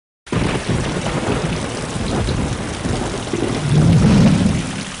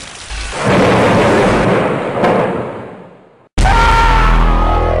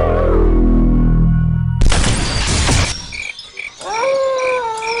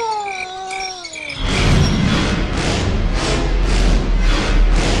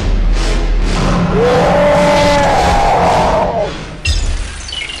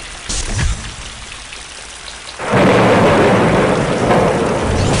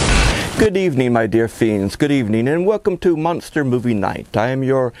Good evening, my dear fiends. Good evening, and welcome to Monster Movie Night. I am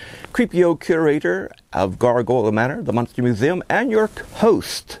your creepy old curator of Gargoyle Manor, the Monster Museum, and your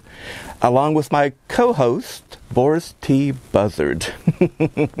host, along with my co-host, Boris T. Buzzard.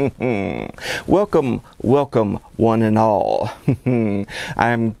 Welcome, welcome, one and all.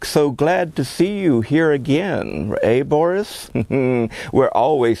 I'm so glad to see you here again, eh, Boris? We're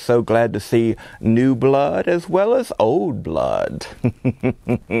always so glad to see new blood as well as old blood.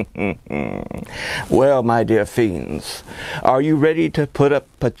 Well, my dear fiends, are you ready to put up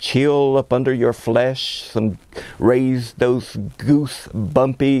a chill up under your flesh, raise those goose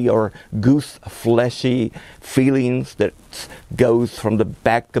bumpy or goose fleshy feelings that goes from the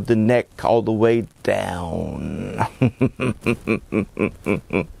back of the neck all the way down?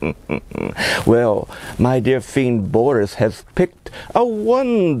 Well, my dear fiend Boris has picked a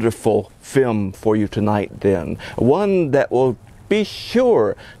wonderful film for you tonight then. One that will be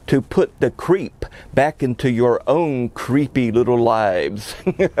sure to put the creep back into your own creepy little lives.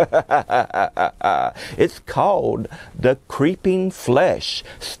 It's called The Creeping Flesh,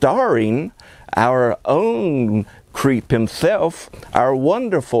 starring our own creep himself, our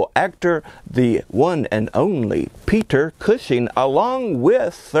wonderful actor, the one and only Peter Cushing, along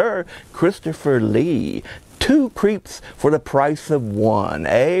with Sir Christopher Lee. Two creeps for the price of one,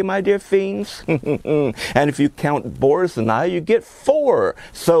 eh, my dear fiends? And if you count Boris and I, you get four.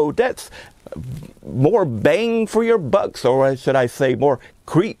 So that's more bang for your bucks, or should I say more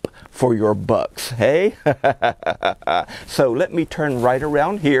creep for your bucks, hey? So let me turn right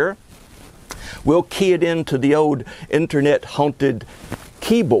around here. We'll key it into the old internet haunted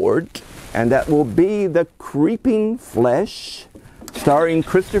keyboard, and that will be The Creeping Flesh, starring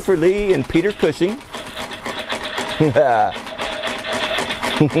Christopher Lee and Peter Cushing.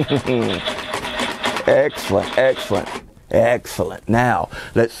 Excellent, excellent, excellent. Now,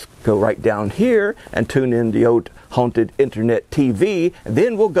 let's go right down here and tune in the old haunted internet TV, and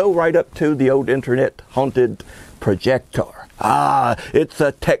then we'll go right up to the old internet haunted projector. Ah, it's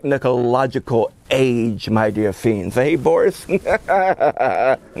a technological age, my dear fiends. Hey, Boris? Did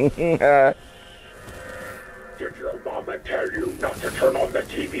your mama tell you not to turn on the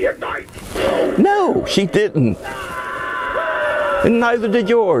TV at night? No, she didn't. And neither did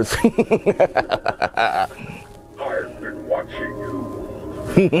yours. I've been watching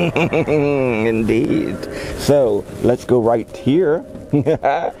you. Indeed. So, let's go right here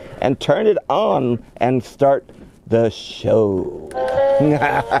and turn it on and start the show.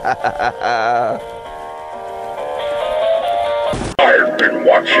 I've been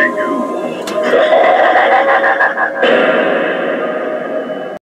watching you.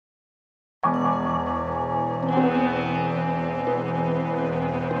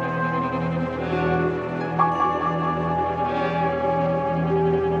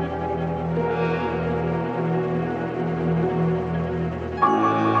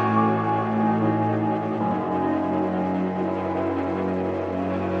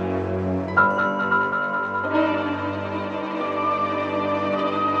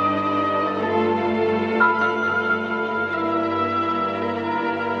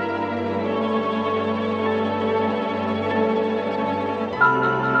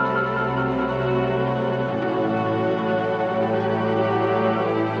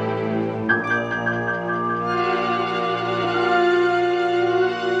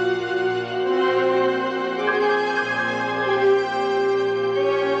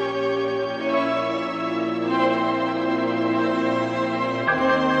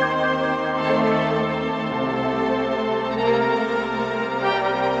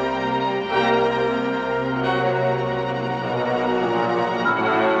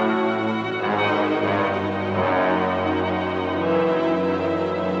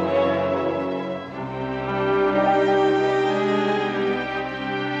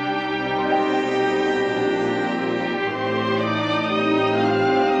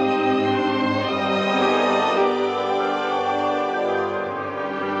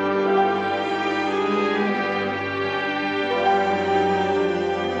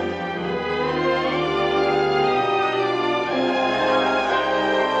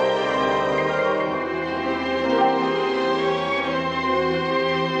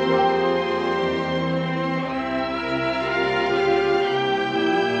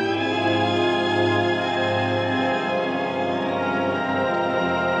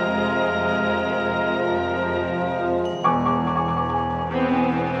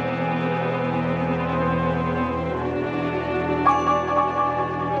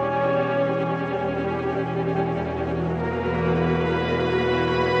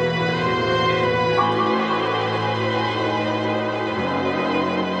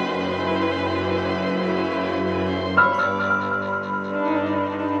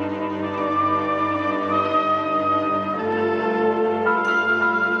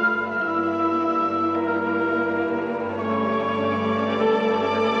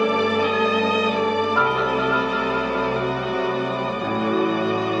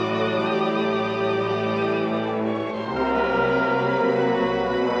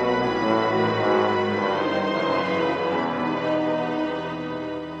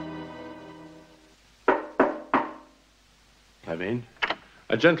 Come in.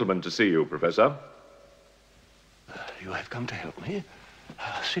 A gentleman to see you, Professor. You have come to help me?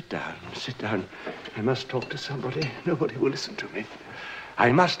 Sit down, sit down. I must talk to somebody. Nobody will listen to me.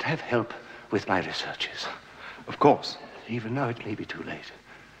 I must have help with my researches. Of course. Even now it may be too late.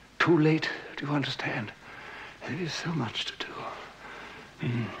 Too late, do you understand? There is so much to do.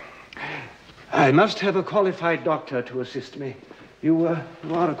 I must have a qualified doctor to assist me. You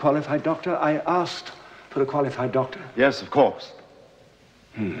are a qualified doctor. I asked for a qualified doctor. Yes, of course.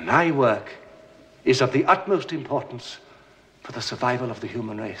 My work is of the utmost importance for the survival of the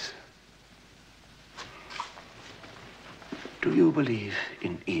human race. Do you believe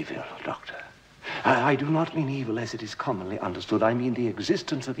in evil, Doctor? I do not mean evil as it is commonly understood. I mean the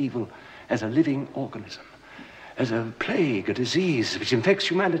existence of evil as a living organism, as a plague, a disease which infects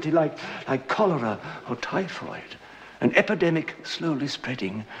humanity like cholera or typhoid, an epidemic slowly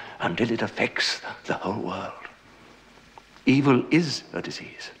spreading until it affects the whole world. Evil is a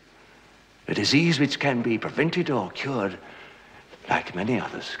disease which can be prevented or cured like many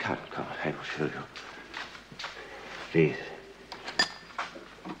others. Come, I will show you. Please.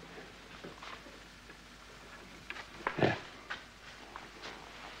 There.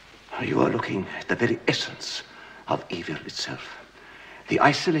 You are looking at the very essence of evil itself. The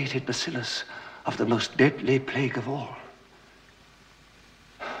isolated bacillus of the most deadly plague of all.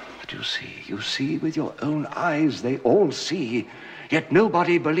 But you see with your own eyes, they all see, yet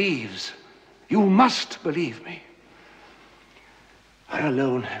nobody believes. You must believe me. I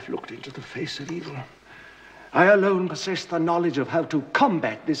alone have looked into the face of evil. I alone possess the knowledge of how to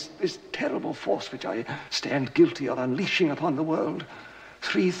combat this terrible force which I stand guilty of unleashing upon the world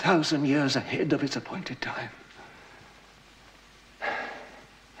 3,000 years ahead of its appointed time.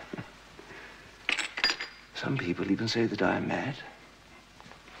 Some people even say that I am mad.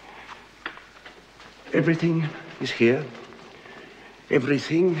 Everything is here.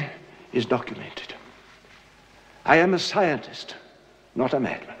 Everything is documented. I am a scientist, not a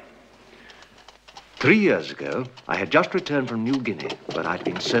madman. 3 years ago, I had just returned from New Guinea, where I'd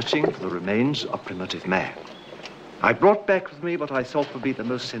been searching for the remains of primitive man. I brought back with me what I thought would be the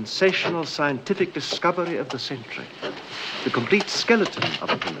most sensational scientific discovery of the century. The complete skeleton of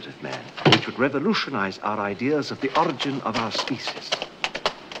a primitive man, which would revolutionize our ideas of the origin of our species.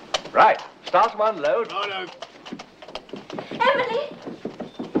 Right, start one load. No. Emily!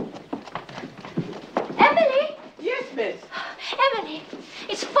 Emily! Yes, miss. Emily!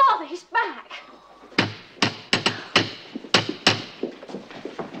 It's Father, he's back.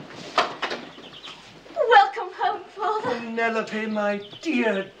 Welcome home, Father. Penelope, my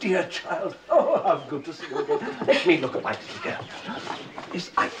dear, dear child. Oh, how good to see you again. Let me look at my little girl.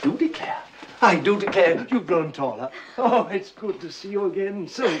 Yes, I do declare you've grown taller. Oh, it's good to see you again.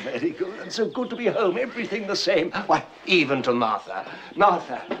 So very good, and so good to be home. Everything the same. Why, even to Martha.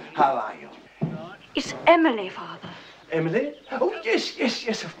 Martha, how are you? It's Emily, Father. Emily? Oh,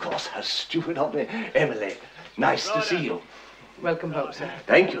 yes, of course. How stupid of me. Emily, nice to see you. Welcome home, sir.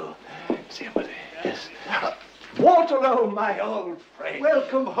 Thank you. See Emily, yes. Waterloo, my old friend.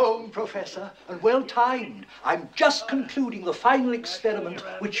 Welcome home, Professor, and well timed. I'm just concluding the final experiment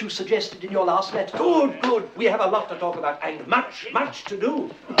which you suggested in your last letter. Good. We have a lot to talk about and much to do.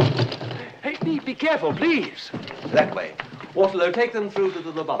 Hey, be careful, please. That way. Waterloo, take them through to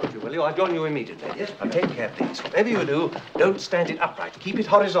the laboratory, will you? I'll join you immediately. Yes, but take care, please. Whatever you do, don't stand it upright. Keep it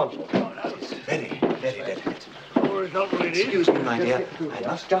horizontal. It's very, very delicate. Excuse me, my dear. I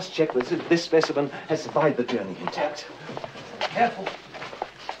must just check whether this specimen has survived the journey intact. Careful.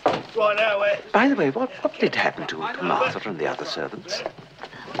 Right now, where? By the way, what did happen to Martha and the other servants?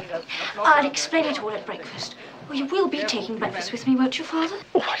 I'll explain it all at breakfast. Well, you will be taking breakfast with me, won't you, Father?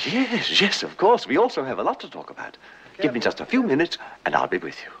 Oh, yes, of course. We also have a lot to talk about. Give me just a few minutes, and I'll be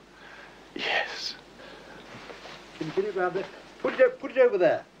with you. Yes. Can you get it round there? Put it over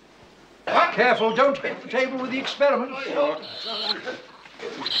there. Careful, don't hit the table with the experiment. That's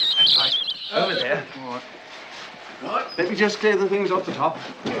right. Over there. Right. Let me just clear the things off the top.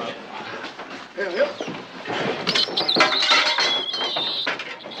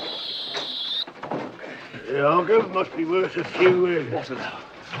 The argument must be worth a few words. Waterloo.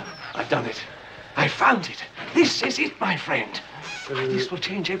 I've done it. I found it. This is it, my friend. This will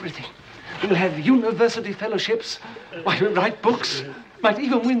change everything. We'll have university fellowships. We'll write books. Might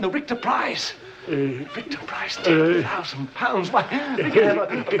even win the Richter Prize. Richter Prize, £10,000. Why, we could have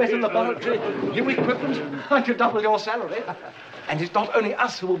a better laboratory, new equipment. I could double your salary. And it's not only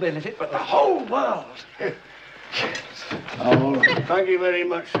us who will benefit, but the whole world. Yes. Oh, thank you very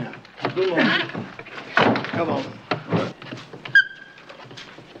much, sir. Come on. Come on.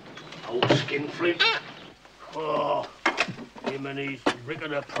 Old skinflint. Oh. Him and his brick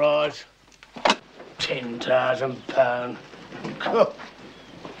of the prize. £10,000. Oh.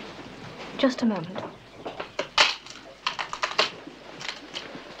 Just a moment.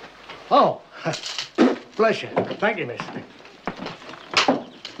 Oh, bless you. Thank you, miss.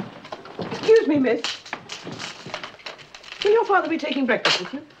 Excuse me, miss. Will your father be taking breakfast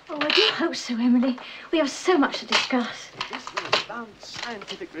with you? Oh, I do hope so, Emily. We have so much to discuss. This was advanced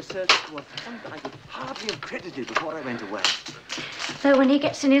scientific research to a point I could hardly have credited before I went away. Though when he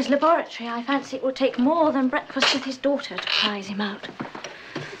gets in his laboratory, I fancy it will take more than breakfast with his daughter to prize him out.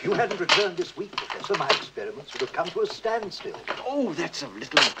 If you hadn't returned this week, Professor, my experiments would have come to a standstill. Oh, that's of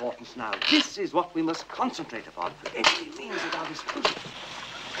little importance now. This is what we must concentrate upon. Any means at our disposal.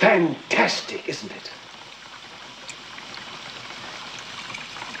 Fantastic, isn't it?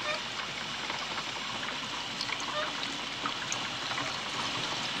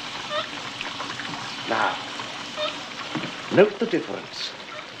 Now, note the difference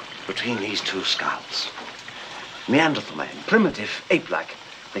between these two skulls. Neanderthal man, primitive, ape-like.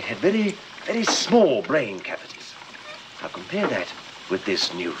 They had very, very small brain cavities. Now compare that with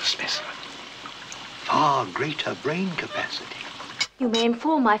this new specimen. Far greater brain capacity. You may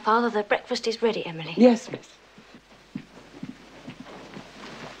inform my father that breakfast is ready, Emily. Yes, miss.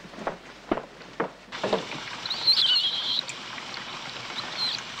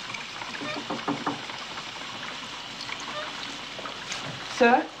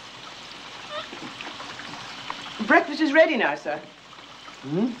 Sir? Breakfast is ready now, sir.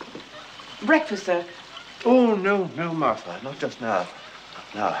 Breakfast, sir. Oh, no, Martha, not just now.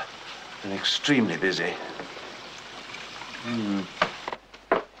 Not now. I'm extremely busy.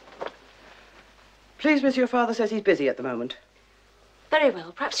 Please, miss, your father says he's busy at the moment. Very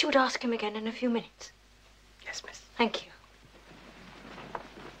well. Perhaps you would ask him again in a few minutes. Yes, miss. Thank you.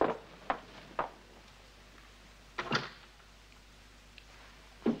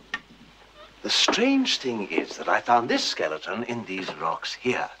 The strange thing is that I found this skeleton in these rocks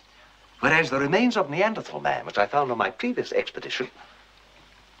here, whereas the remains of Neanderthal man, which I found on my previous expedition,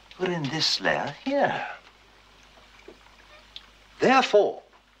 were in this layer here. Therefore,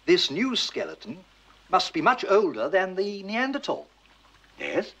 this new skeleton must be much older than the Neanderthal.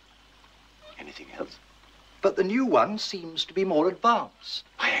 Yes? Anything else? But the new one seems to be more advanced.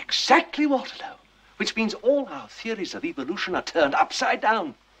 Why, exactly, Waterloo. Which means all our theories of evolution are turned upside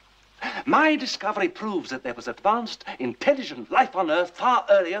down. My discovery proves that there was advanced, intelligent life on Earth far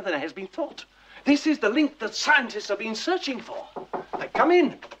earlier than has been thought. This is the link that scientists have been searching for. Now, come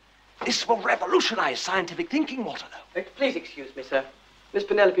in. This will revolutionize scientific thinking, Waterloo. Please excuse me, sir. Miss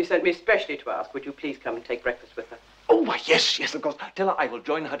Penelope sent me especially to ask, would you please come and take breakfast with her? Oh, why, yes, of course. Tell her I will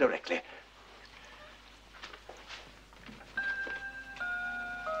join her directly.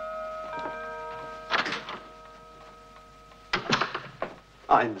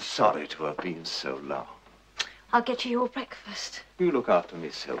 I'm sorry to have been so long. I'll get you your breakfast. You look after me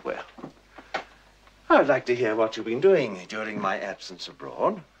so well. I'd like to hear what you've been doing during my absence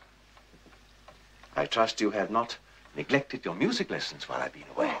abroad. I trust you have not neglected your music lessons while I've been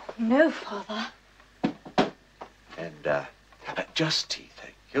away. Oh, no, Father. And, just tea,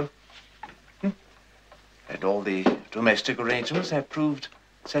 thank you. And all the domestic arrangements have proved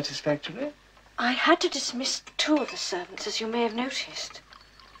satisfactory? I had to dismiss 2 of the servants, as you may have noticed.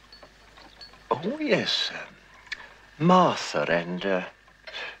 Oh, yes. Martha and,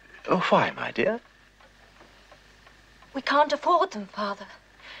 oh, why, my dear? We can't afford them, Father.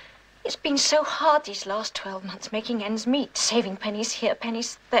 It's been so hard these last 12 months, making ends meet, saving pennies here,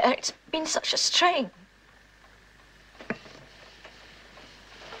 pennies there. It's been such a strain.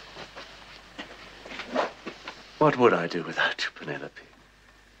 What would I do without you, Penelope?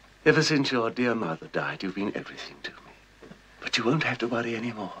 Ever since your dear mother died, you've been everything to me. But you won't have to worry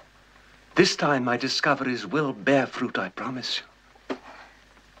anymore. This time, my discoveries will bear fruit, I promise you.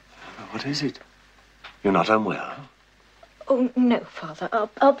 What is it? You're not unwell? Oh, no, Father.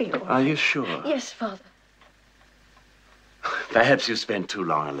 I'll be all right. Are you sure? Yes, Father. Perhaps you spent too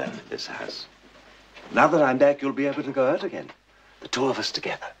long alone in this house. Now that I'm back, you'll be able to go out again. The 2 of us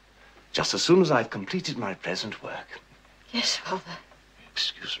together. Just as soon as I've completed my present work. Yes, Father.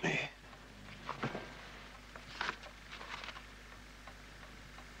 Excuse me.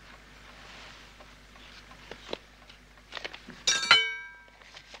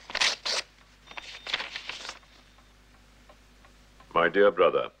 My dear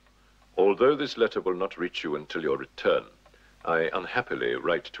brother, although this letter will not reach you until your return, I unhappily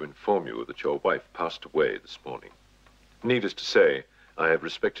write to inform you that your wife passed away this morning. Needless to say, I have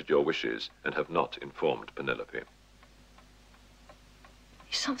respected your wishes and have not informed Penelope.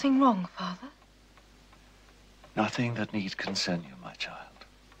 Is something wrong, Father? Nothing that need concern you, my child.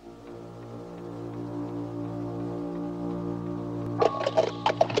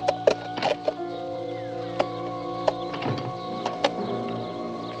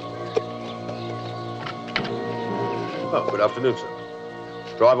 Oh, good afternoon,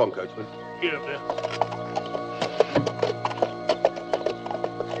 sir. Drive on, coachman. Get up there.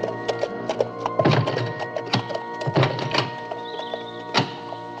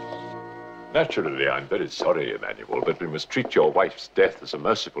 Naturally, I'm very sorry, Emmanuel, but we must treat your wife's death as a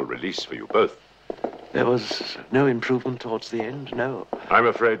merciful release for you both. There was no improvement towards the end, no. I'm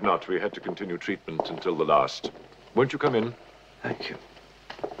afraid not. We had to continue treatment until the last. Won't you come in? Thank you.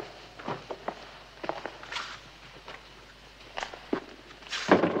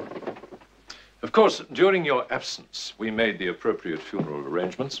 Of course, during your absence, we made the appropriate funeral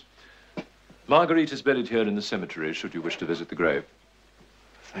arrangements. Marguerite is buried here in the cemetery, should you wish to visit the grave.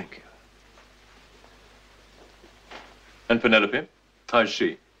 Thank you. And Penelope, how is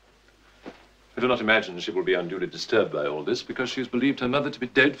she? I do not imagine she will be unduly disturbed by all this, because she has believed her mother to be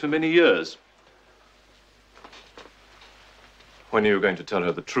dead for many years. When are you going to tell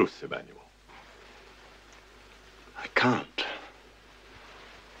her the truth, Emmanuel? I can't.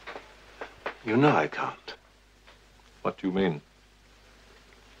 You know I can't. What do you mean?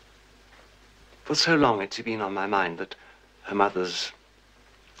 For so long it's been on my mind that her mother's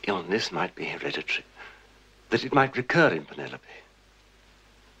illness might be hereditary, that it might recur in Penelope.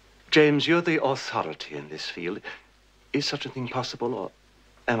 James, you're the authority in this field. Is such a thing possible, or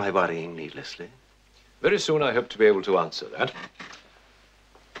am I worrying needlessly? Very soon I hope to be able to answer that.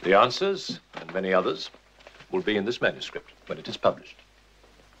 The answers, and many others, will be in this manuscript when it is published.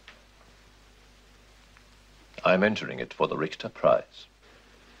 I'm entering it for the Richter Prize.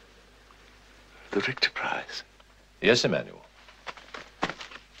 The Richter Prize? Yes, Emmanuel.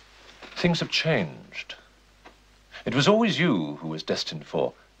 Things have changed. It was always you who was destined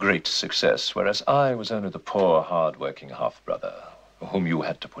for great success, whereas I was only the poor, hard-working half-brother whom you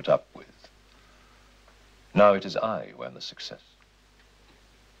had to put up with. Now it is I who am the success.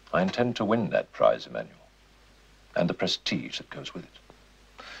 I intend to win that prize, Emmanuel, and the prestige that goes with it.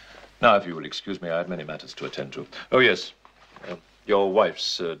 Now, if you will excuse me, I have many matters to attend to. Oh, yes. Your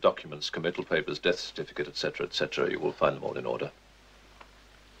wife's documents, committal papers, death certificate, etc., you will find them all in order.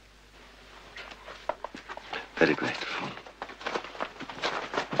 Very grateful.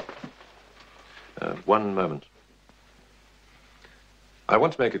 One moment. I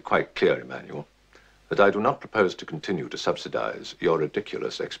want to make it quite clear, Emmanuel, that I do not propose to continue to subsidize your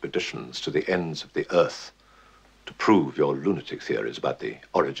ridiculous expeditions to the ends of the earth to prove your lunatic theories about the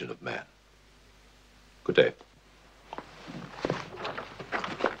origin of man. Good day.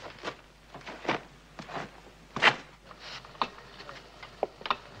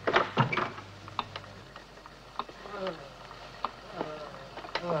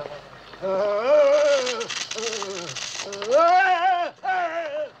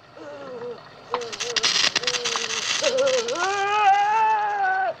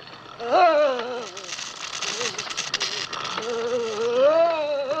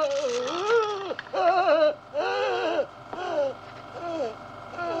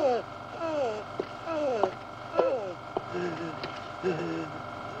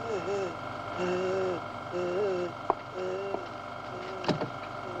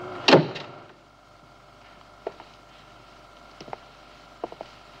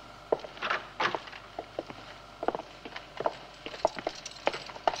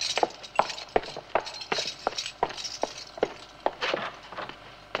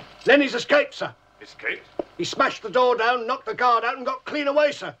 Lenny's escaped, sir. Escaped? He smashed the door down, knocked the guard out, and got clean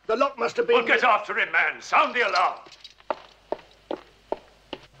away, sir. The lock must have been... Well, get after him, man. Sound the alarm.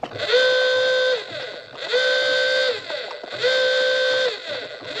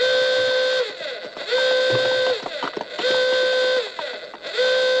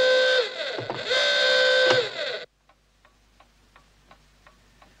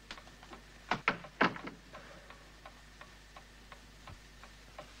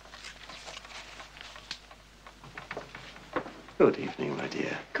 Good evening, my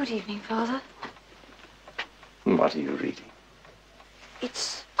dear. Good evening, Father. What are you reading?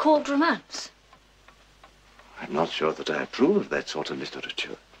 It's called romance. I'm not sure that I approve of that sort of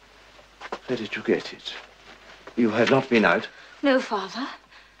literature. Where did you get it? You have not been out? No, Father.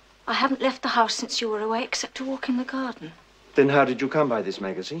 I haven't left the house since you were away, except to walk in the garden. Then how did you come by this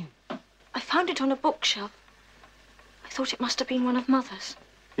magazine? I found it on a bookshelf. I thought it must have been one of Mother's.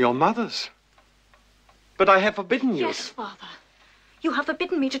 Your mother's? But I have forbidden you. Yes, Father. You have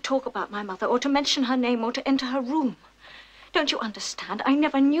forbidden me to talk about my mother, or to mention her name, or to enter her room. Don't you understand? I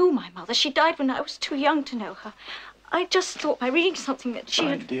never knew my mother. She died when I was too young to know her. I just thought by reading something that she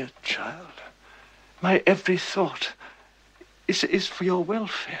My had... dear child, my every thought is for your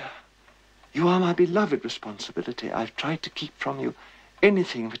welfare. You are my beloved responsibility. I've tried to keep from you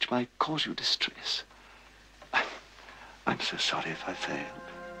anything which might cause you distress. I'm so sorry if I failed.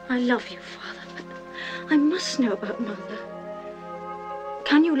 I love you, Father, but I must know about Mother.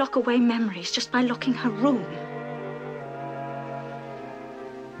 Can you lock away memories just by locking her room?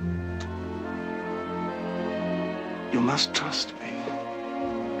 You must trust me.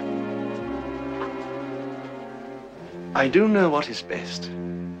 I do know what is best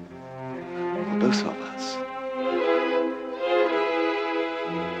for both of us.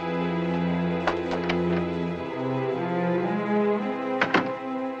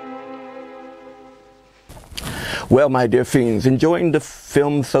 Well, my dear fiends, enjoying the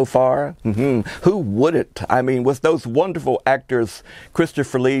film so far? Who wouldn't? I mean, with those wonderful actors,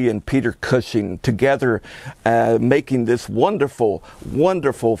 Christopher Lee and Peter Cushing, together making this wonderful,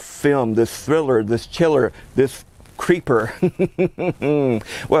 wonderful film, this thriller, this chiller, this creeper.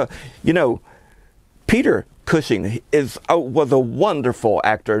 Well, you know, Peter Cushing was a wonderful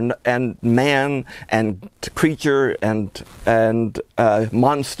actor and man and creature and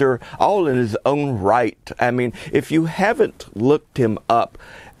monster, all in his own right. I mean, if you haven't looked him up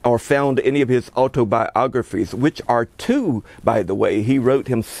or found any of his autobiographies, which are two, by the way, he wrote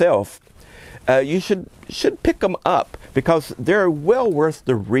himself, you should pick them up because they're well worth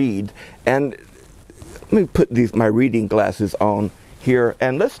the read. And let me put my reading glasses on here,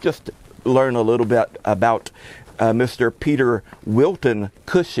 and let's just learn a little bit about Mr. Peter Wilton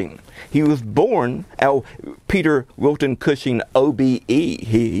Cushing. He was born, Peter Wilton Cushing, OBE.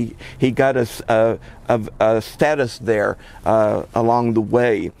 He got a status there along the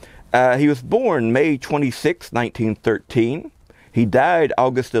way. He was born May 26, 1913. He died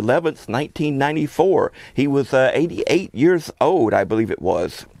August 11th, 1994. He was 88 years old, I believe it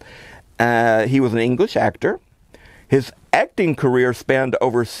was. He was an English actor. His acting career spanned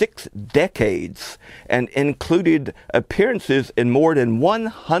over 6 decades and included appearances in more than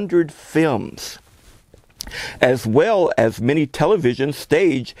 100 films, as well as many television,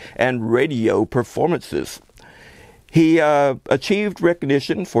 stage, and radio performances. He achieved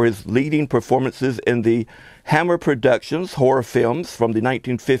recognition for his leading performances in the Hammer Productions horror films from the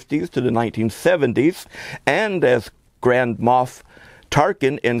 1950s to the 1970s, and as Grand Moff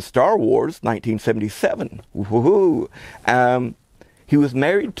Tarkin in Star Wars, 1977. Woohoo! He was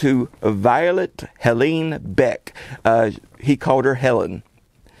married to Violet Helene Beck. He called her Helen.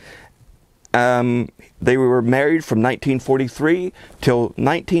 They were married from 1943 till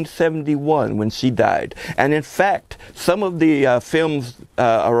 1971 when she died. And in fact, some of the films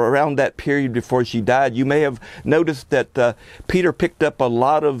around that period before she died, you may have noticed that Peter picked up a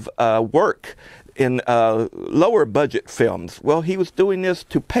lot of work in lower budget films. Well, he was doing this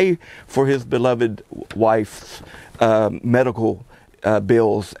to pay for his beloved wife's medical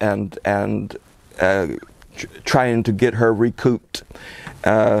bills and trying to get her recouped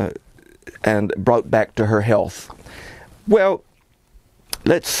and brought back to her health. Well,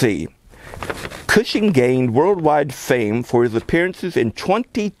 let's see. Cushing gained worldwide fame for his appearances in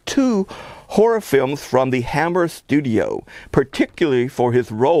 22 horror films from the Hammer studio, particularly for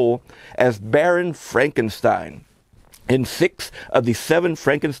his role as Baron Frankenstein in 6 of the 7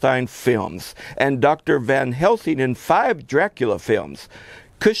 Frankenstein films, and Dr. Van Helsing in 5 Dracula films.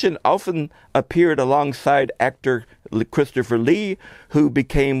 Cushing often appeared alongside actor Christopher Lee, who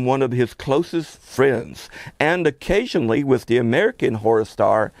became one of his closest friends, and occasionally with the American horror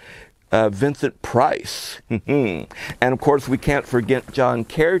star Vincent Price. And of course, we can't forget John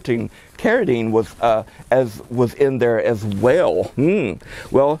Carradine. Carradine was in there as well.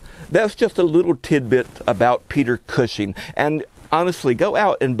 Well, that's just a little tidbit about Peter Cushing. And honestly, go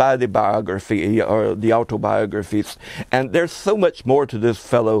out and buy the biography or the autobiographies. And there's so much more to this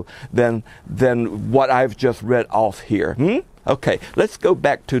fellow than what I've just read off here. Okay, let's go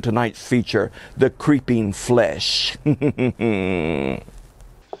back to tonight's feature, The Creeping Flesh.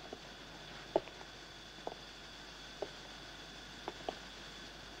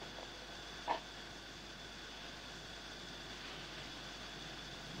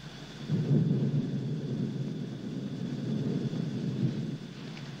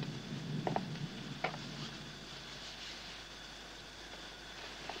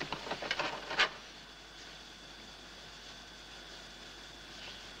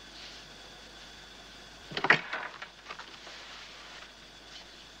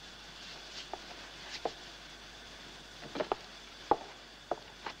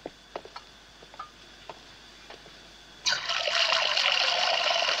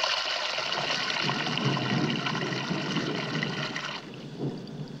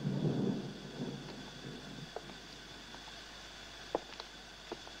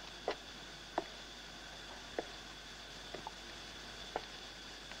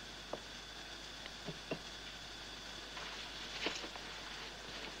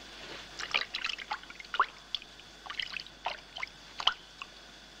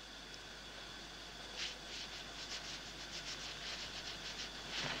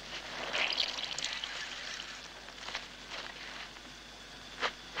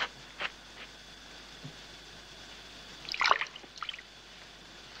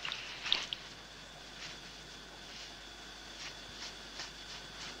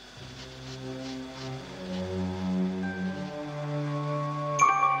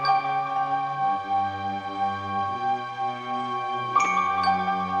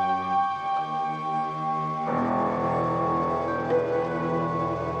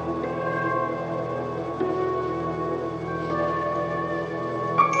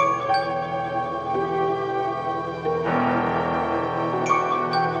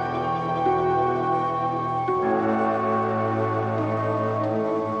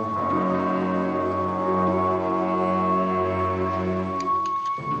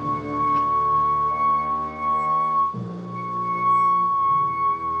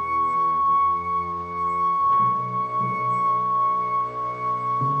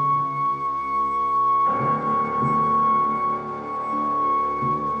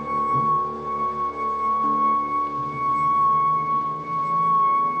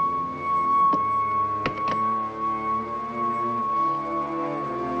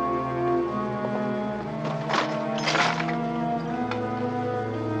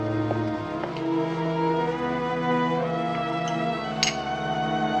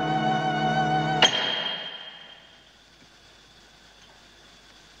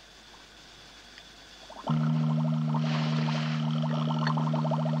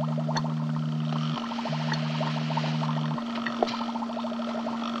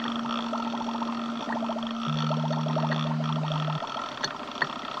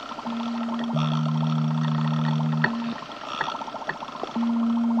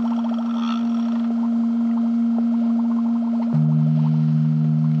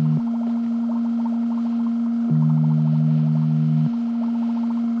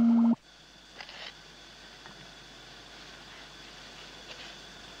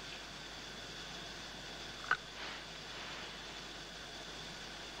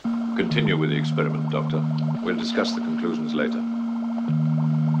 Continue with the experiment, Doctor. We'll discuss the conclusions later.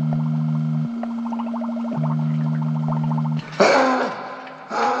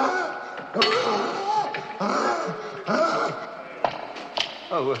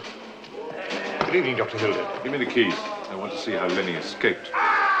 Oh, good evening, Dr. Hilda. Give me the keys. I want to see how Lenny escaped.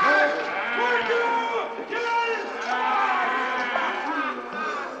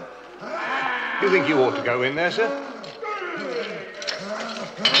 Do you think you ought to go in there, sir?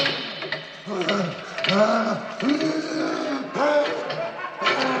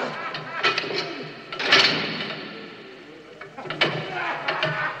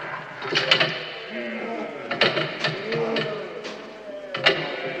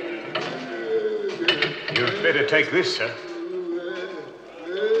 You'd better take this, sir.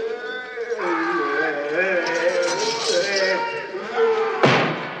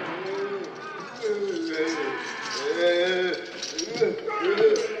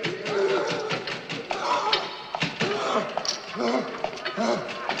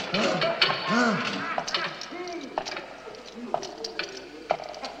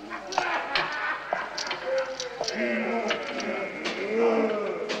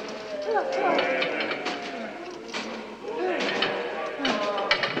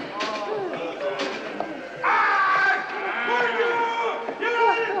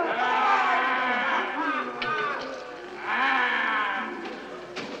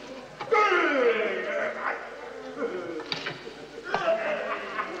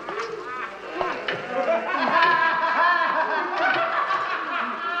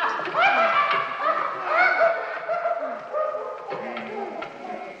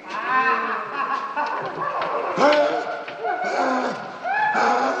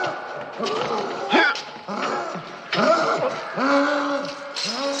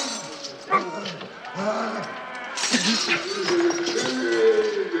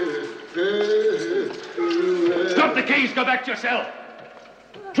 Drop the keys, go back to your cell.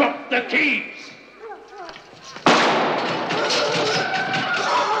 Drop the keys.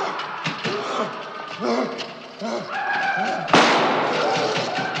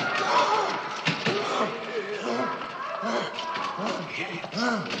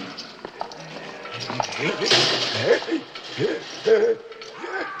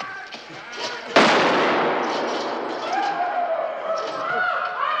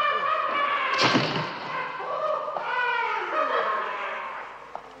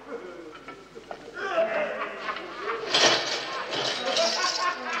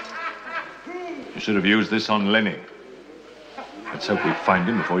 You should have used this on Lenny. Let's hope we find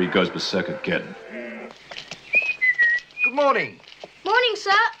him before he goes berserk again. Good morning. Morning,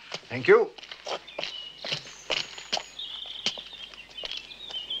 sir. Thank you.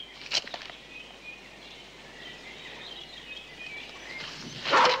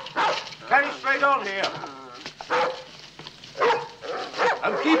 Carry straight on here.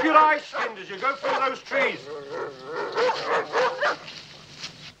 And keep your eyes skinned as you go through those trees.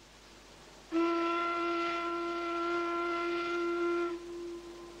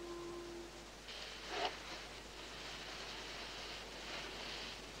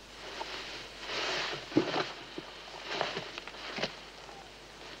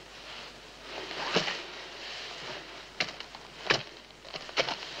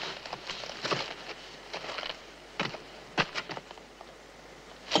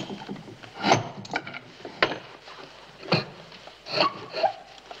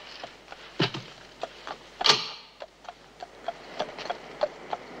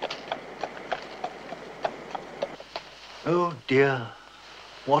 Oh dear,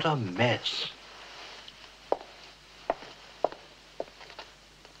 what a mess.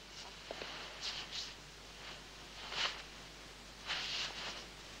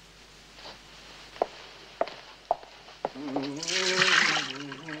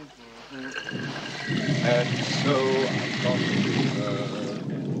 And so I got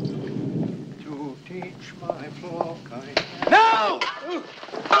to teach my flock No!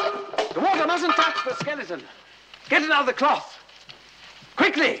 The water mustn't touch the skeleton. Get it out of the cloth.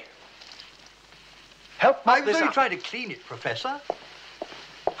 Quickly! Help I was this only up. trying to clean it, Professor.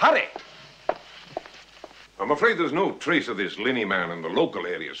 Hurry! I'm afraid there's no trace of this Lenny man in the local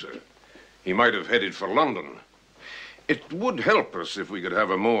area, sir. He might have headed for London. It would help us if we could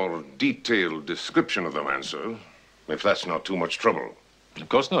have a more detailed description of the man, sir. If that's not too much trouble. Of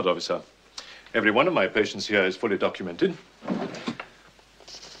course not, officer. Every one of my patients here is fully documented.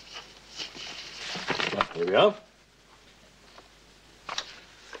 Here we are.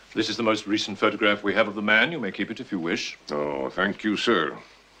 This is the most recent photograph we have of the man. You may keep it if you wish. Oh, thank you, sir.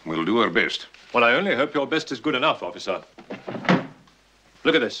 We'll do our best. Well, I only hope your best is good enough, officer.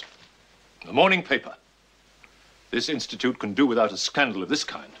 Look at this. The morning paper. This institute can do without a scandal of this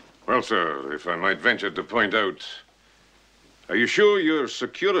kind. Well, sir, if I might venture to point out, are you sure your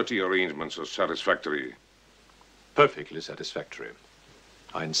security arrangements are satisfactory? Perfectly satisfactory.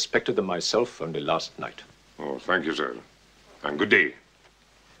 I inspected them myself only last night. Oh, thank you, sir. And good day.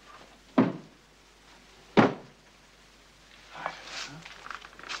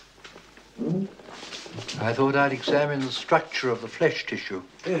 I thought I'd examine the structure of the flesh tissue.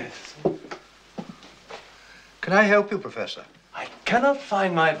 Yes. Can I help you, Professor? I cannot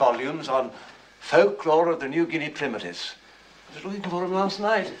find my volumes on folklore of the New Guinea primitives. I was looking for them last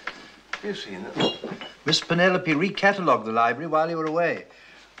night. You've seen them. Miss Penelope recatalogued the library while you were away.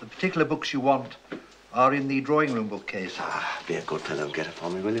 The particular books you want are in the drawing room bookcase. Ah, be a good fellow and get it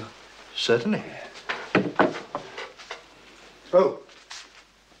for me, will you? Certainly. Oh,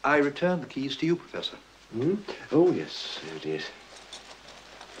 I return the keys to you, Professor. Hmm? Oh, yes, you did.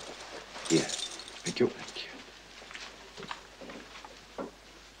 Here. Thank you. Thank you.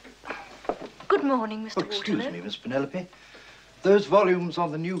 Good morning, Mr. Oh, excuse Waterloo. me, Miss Penelope. Those volumes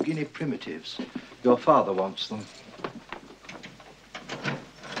on the New Guinea primitives. Your father wants them.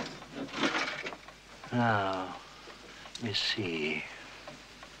 Now, let me see.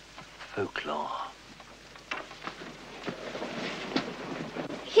 Folklore.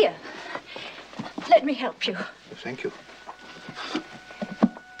 Here. Let me help you. Thank you.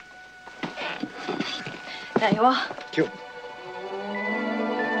 There you are. Thank you.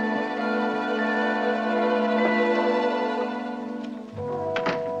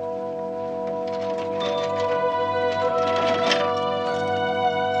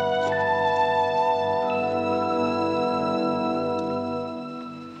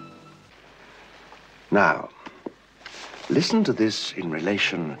 Now, listen to this in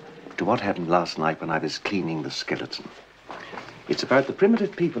relation to what happened last night when I was cleaning the skeleton. It's about the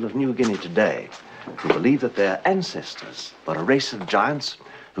primitive people of New Guinea today who believe that their ancestors were a race of giants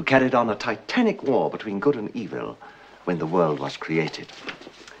who carried on a titanic war between good and evil when the world was created.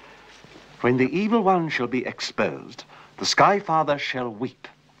 When the evil one shall be exposed, the Sky Father shall weep.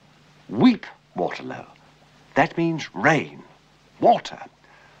 Weep, Waterloo. That means rain, water.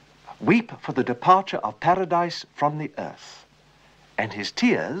 Weep for the departure of paradise from the earth. And his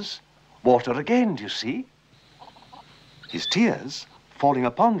tears water again, do you see? His tears, falling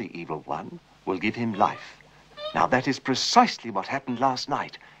upon the evil one, will give him life. Now, that is precisely what happened last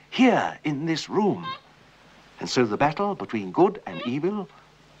night, here in this room. And so the battle between good and evil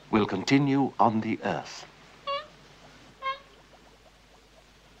will continue on the earth.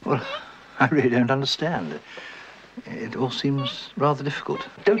 Well, I really don't understand. It all seems rather difficult.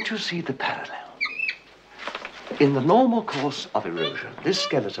 Don't you see the parallel? In the normal course of erosion, this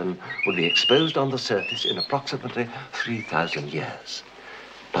skeleton will be exposed on the surface in approximately 3,000 years,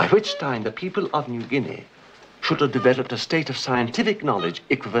 by which time the people of New Guinea should have developed a state of scientific knowledge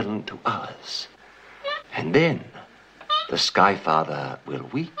equivalent to ours. And then the Sky Father will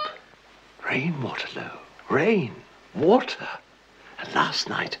weep. Rain, Waterloo, rain, water. And last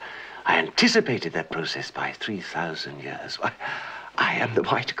night, I anticipated that process by 3,000 years. Why, I am the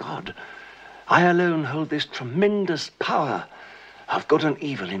White God. I alone hold this tremendous power of good and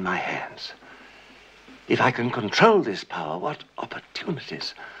evil in my hands. If I can control this power, what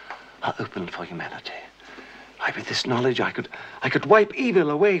opportunities are open for humanity? Why, with this knowledge, I could wipe evil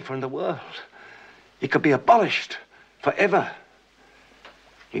away from the world. It could be abolished forever.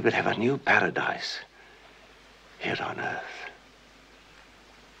 We would have a new paradise here on earth.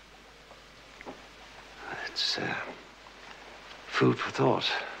 It's food for thought.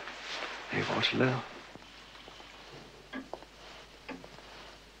 Hey, Waterloo.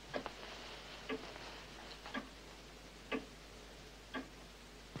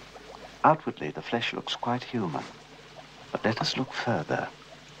 Outwardly, the flesh looks quite human. But let us look further.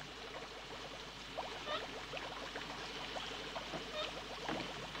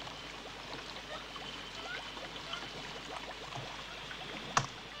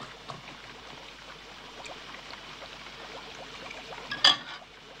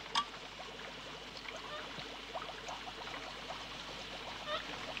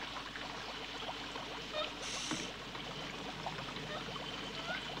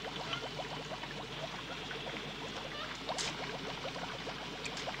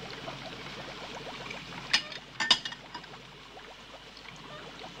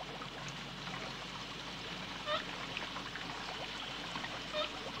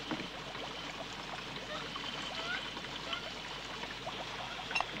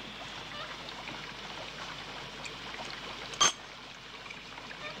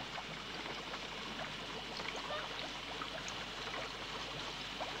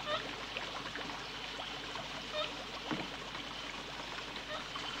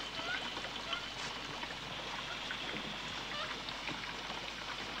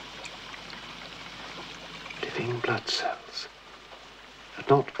 living blood cells, but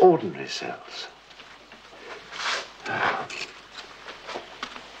not ordinary cells. Now,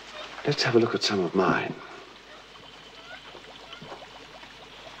 let's have a look at some of mine.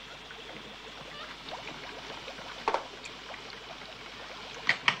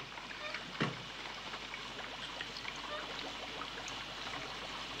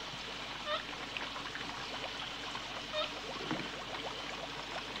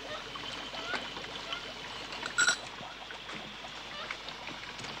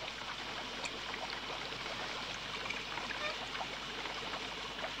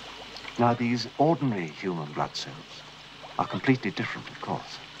 Now, these ordinary human blood cells are completely different, of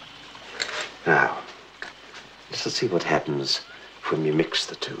course. Now, let's see what happens when we mix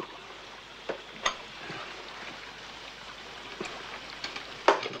the two.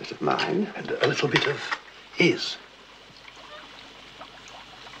 A little bit of mine And a little bit of his.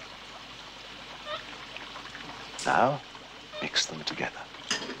 Now, mix them together.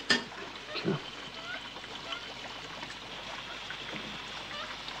 Thank you.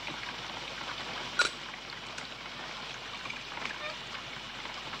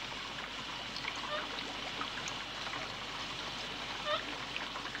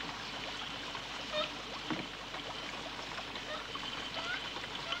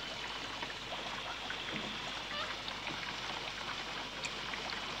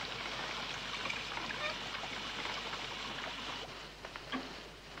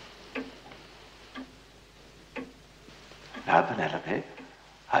 Now, Penelope,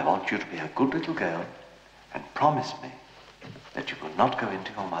 I want you to be a good little girl and promise me that you will not go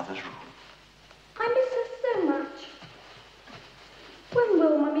into your mother's room. I miss her so much. When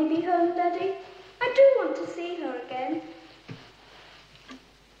will Mummy be home, Daddy? I do want to see her again.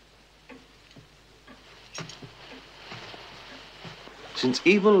 Since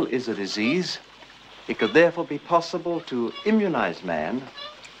evil is a disease, it could therefore be possible to immunize man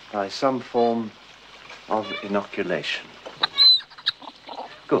by some form of inoculation.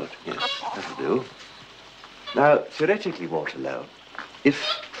 Good, yes, that'll do. Now, theoretically, Waterlow,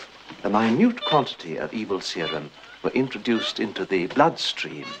 if a minute quantity of evil serum were introduced into the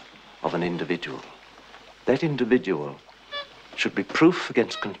bloodstream of an individual, that individual should be proof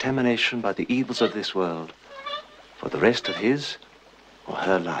against contamination by the evils of this world for the rest of his or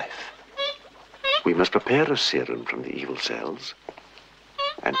her life. We must prepare a serum from the evil cells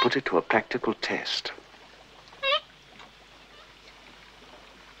and put it to a practical test.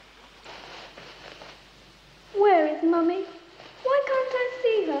 Where is Mummy? Why can't I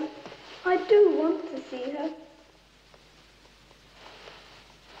see her? I do want to see her.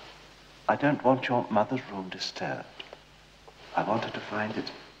 I don't want your mother's room disturbed. I want her to find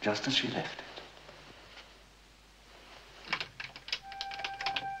it just as she left it.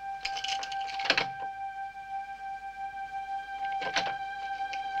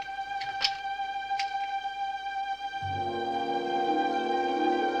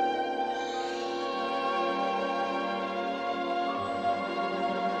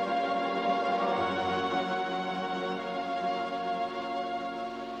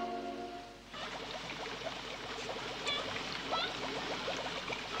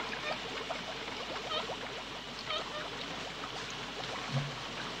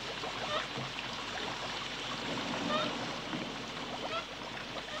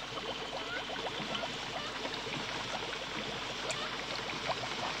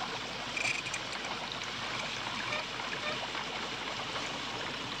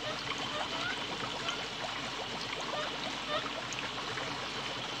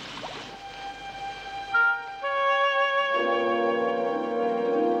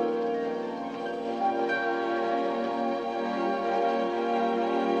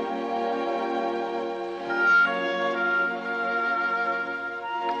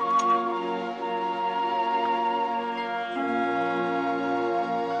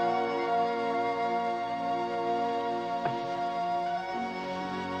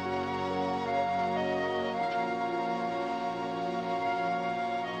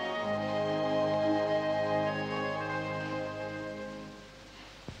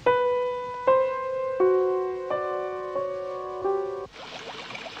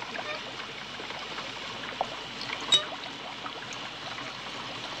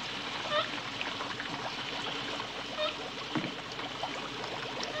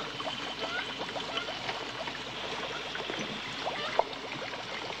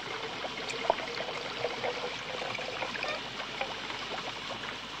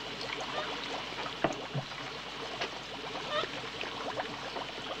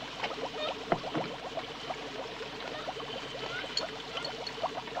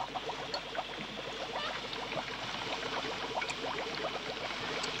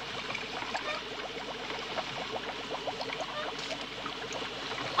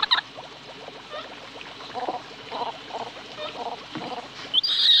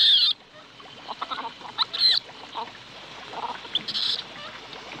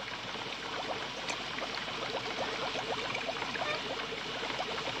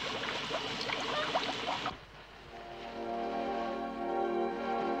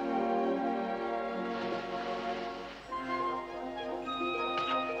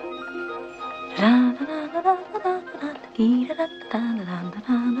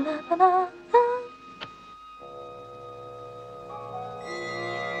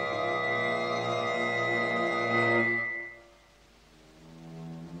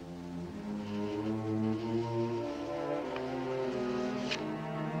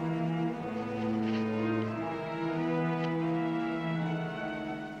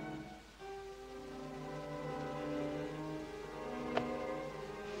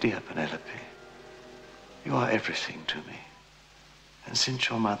 Dear Penelope, you are everything to me. And since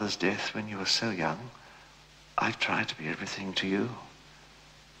your mother's death when you were so young, I've tried to be everything to you.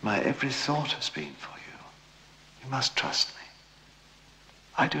 My every thought has been for you. You must trust me.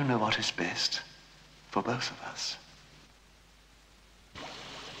 I do know what is best for both of us.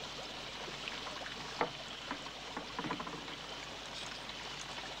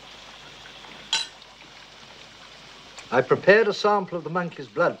 I prepared a sample of the monkey's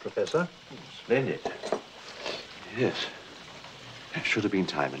blood, Professor. Splendid. Yes. That should have been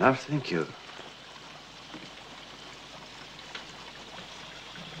time enough, thank you.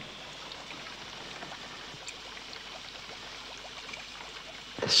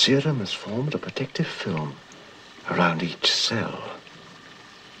 The serum has formed a protective film around each cell.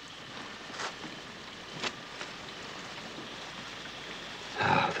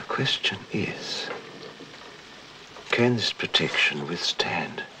 Now, the question is, can this protection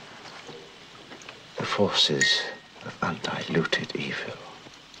withstand the forces of undiluted evil?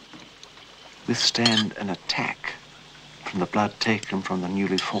 Withstand an attack from the blood taken from the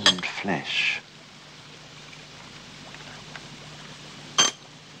newly formed flesh?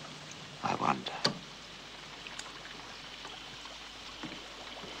 I wonder.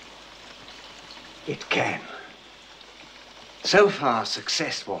 It can. So far,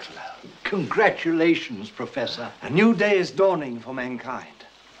 success, Waterlow. Congratulations, Professor. A new day is dawning for mankind.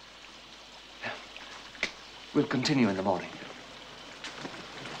 We'll continue in the morning.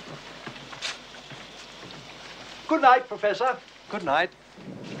 Good night, Professor. Good night.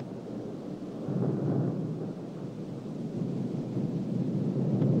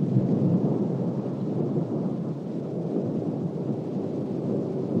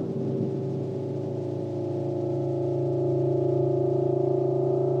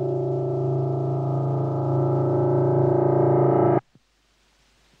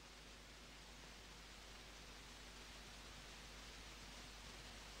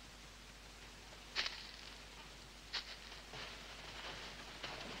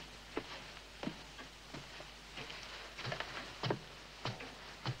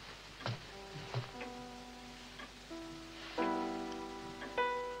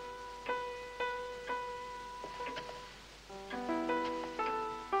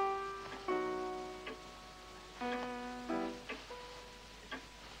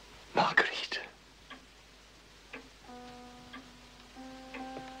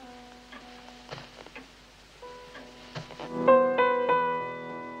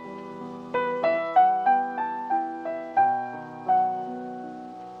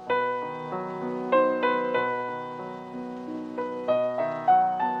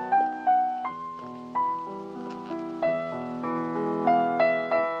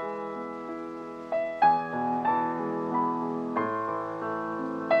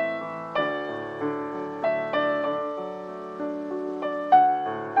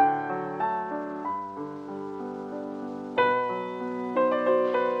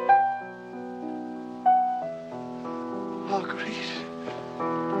 Marguerite.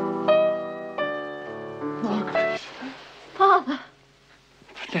 Marguerite. Father.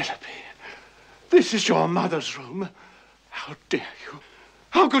 Penelope, this is your mother's room. How dare you?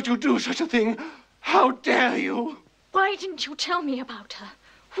 How could you do such a thing? How dare you? Why didn't you tell me about her?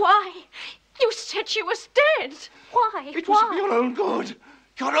 Why? You said she was dead. Why? It was for your own good.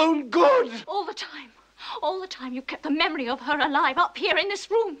 Your own good. All the time you kept the memory of her alive up here in this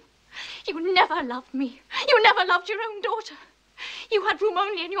room. You never loved me. You never loved your own daughter. You had room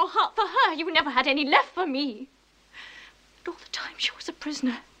only in your heart for her. You never had any left for me. But all the time she was a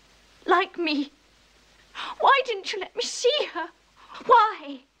prisoner, like me. Why didn't you let me see her?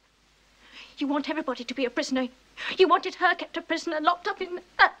 Why? You want everybody to be a prisoner. You wanted her kept a prisoner, locked up in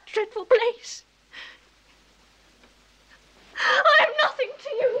that dreadful place. I am nothing to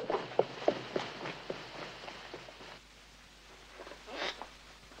you.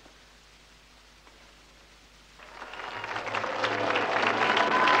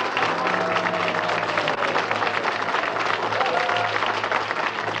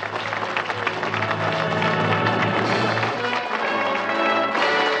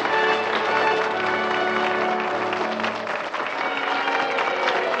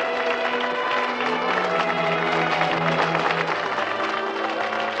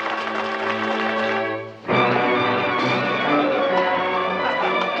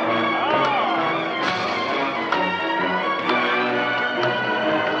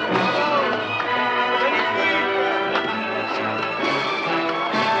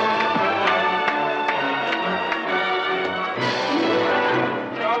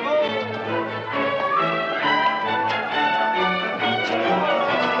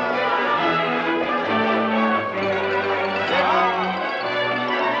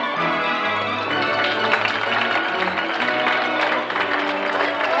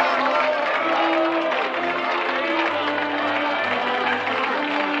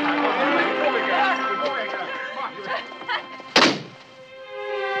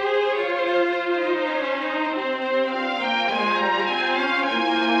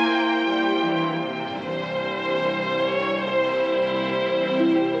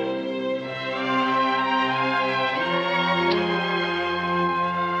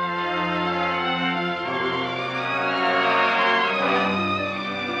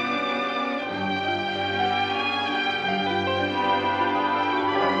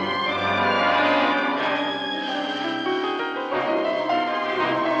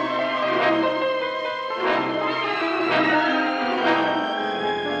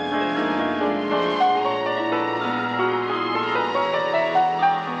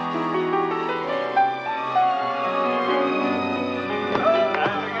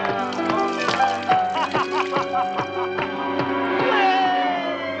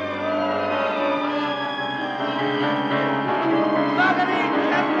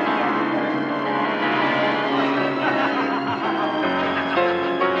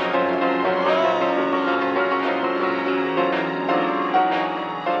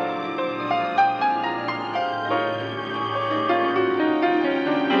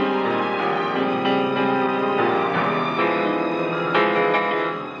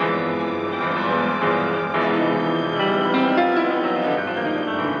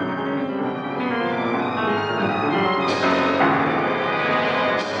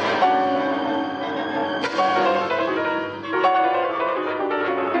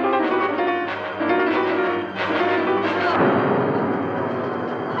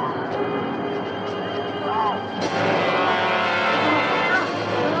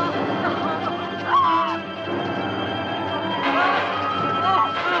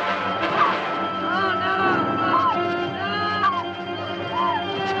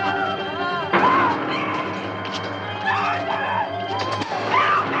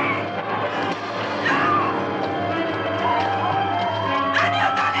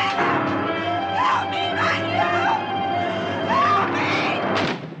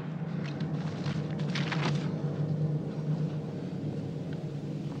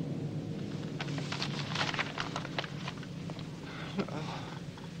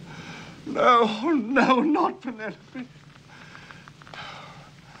 No, no, not Penelope.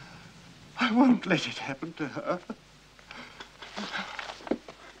 I won't let it happen to her.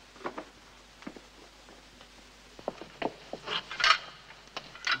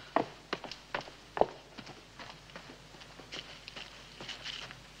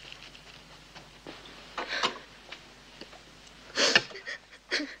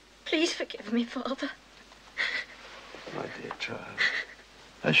 Please forgive me, Father. My dear child,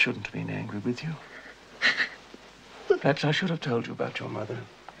 I shouldn't have been angry with you. Perhaps I should have told you about your mother.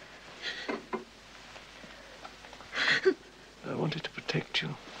 I wanted to protect you.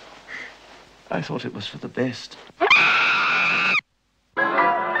 I thought it was for the best.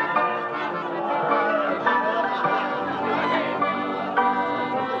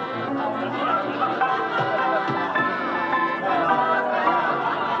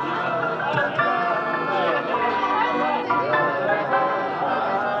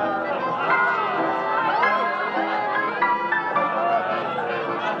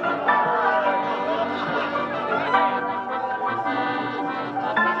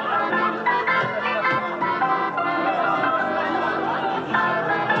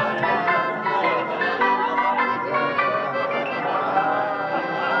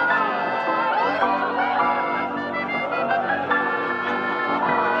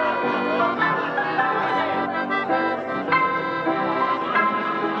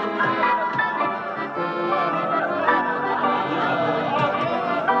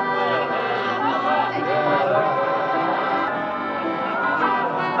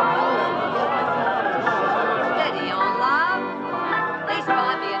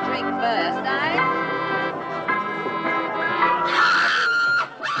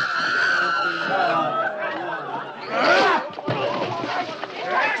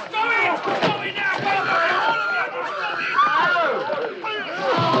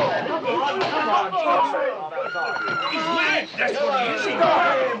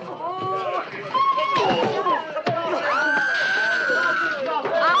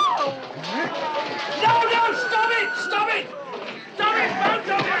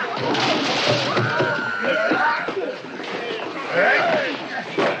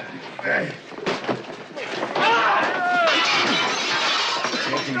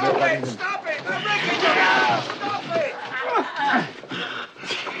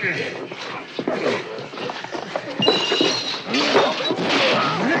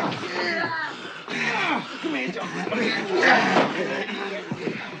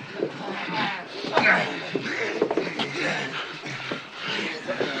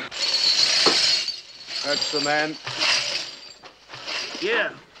 That's the man. Yeah.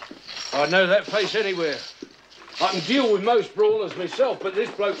 I know that face anywhere. I can deal with most brawlers myself, but this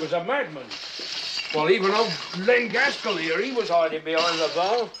bloke was a madman. Well, even old Len Gaskell here, he was hiding behind the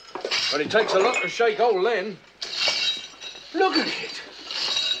bar. But it takes a lot to shake old Len. Look at it.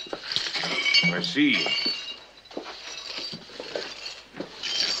 I see.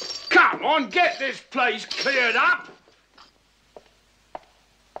 Come on, get this place cleared up.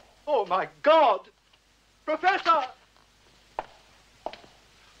 Oh, my God! Professor!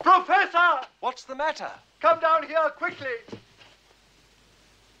 Professor! What's the matter? Come down here quickly.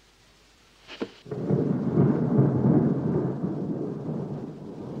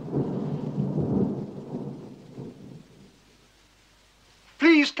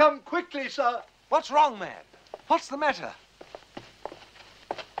 Please come quickly, sir. What's wrong, man? What's the matter?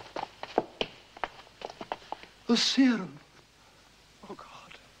 The serum. Oh, God.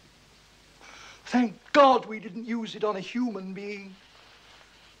 Thank God we didn't use it on a human being.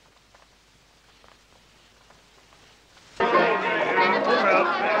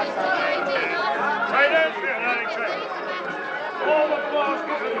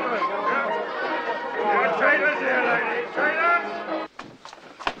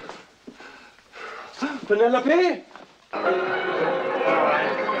 Penelope?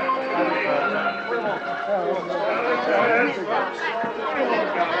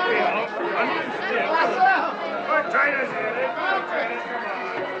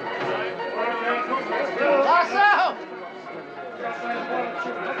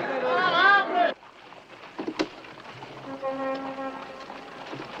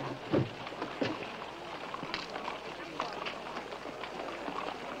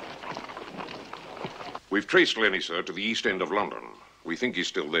 We've traced Lenny, sir, to the east end of London. We think he's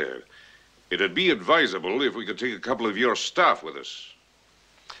still there. It'd be advisable if we could take a couple of your staff with us.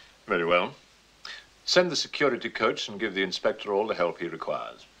 Very well. Send the security coach and give the inspector all the help he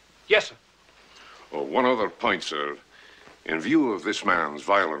requires. Yes, sir. Oh, one other point, sir. In view of this man's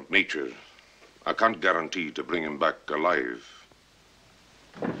violent nature, I can't guarantee to bring him back alive.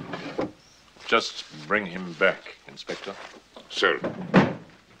 Just bring him back, Inspector. Sir.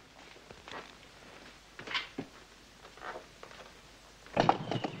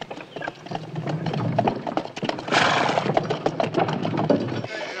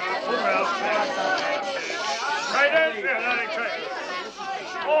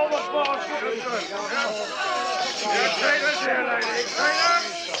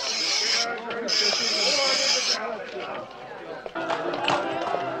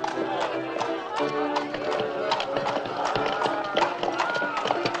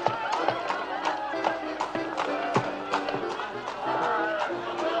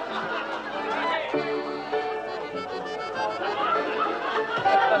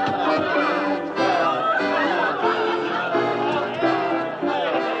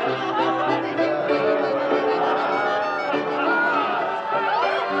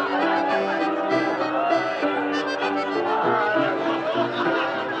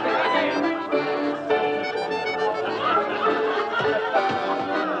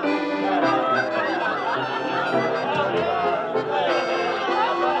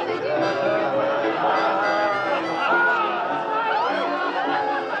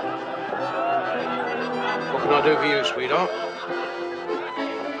 What can I do for you, sweetheart?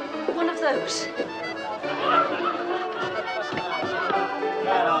 One of those.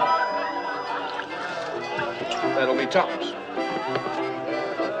 That'll be tuppence.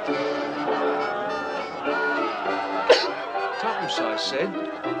 Tuppence, I said.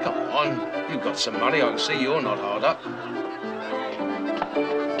 Come on, you've got some money. I can see you're not hard up.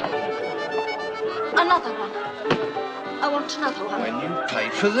 Another one. I want another one. When you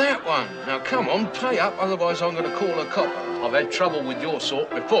paid for that one. Now, come on, pay up, otherwise I'm going to call a copper. I've had trouble with your sort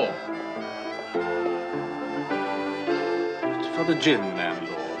before. It's for the gin,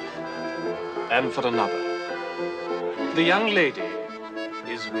 landlord. And for another. The young lady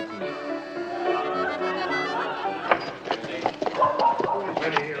is with me.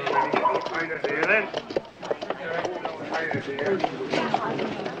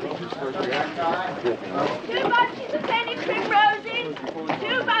 Two bunches of penny primroses.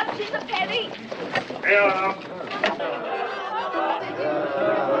 2 bunches of penny.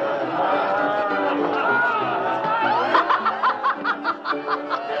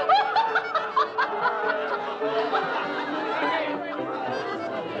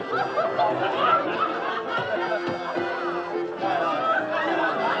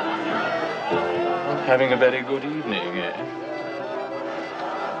 Having a very good evening, eh?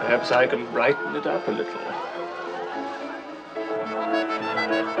 Perhaps I can brighten it up a little.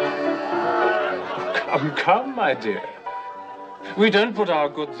 Come, come, my dear. We don't put our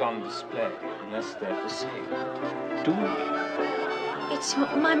goods on display unless they're for sale, do we? It's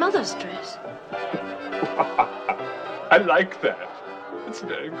my mother's dress. I like that. It's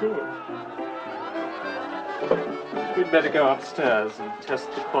very good. We'd better go upstairs and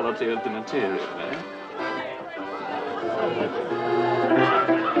test the quality of the material, eh?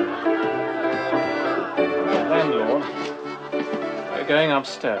 Landlord, we're going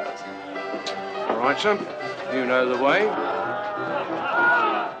upstairs. All right, son. You know the way.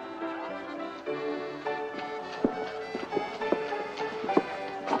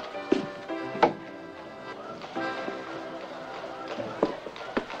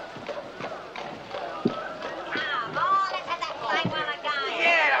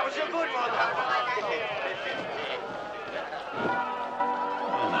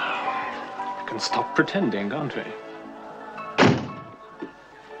 Stop pretending, can't we?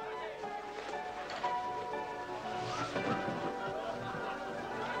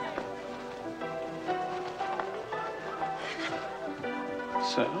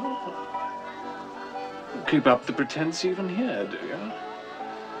 So, keep up the pretense even here, do you?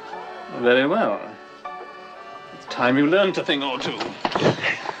 Very well. It's time you learned a thing or two.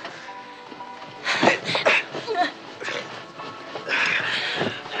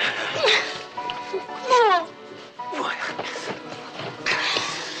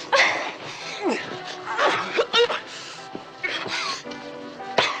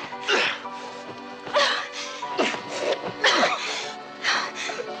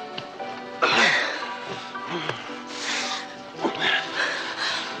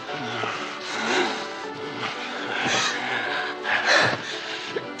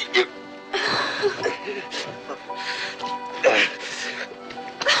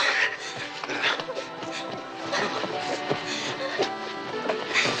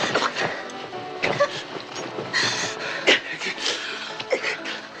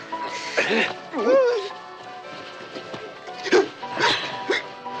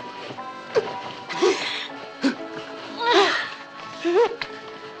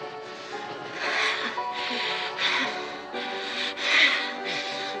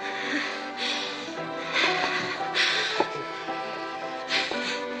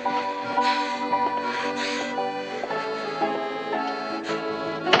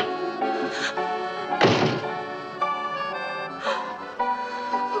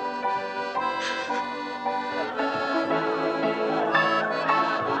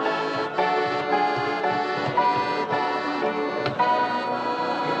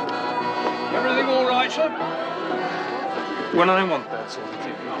 Professor? When I want that sort of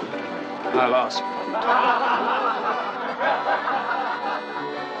thing, I'll ask.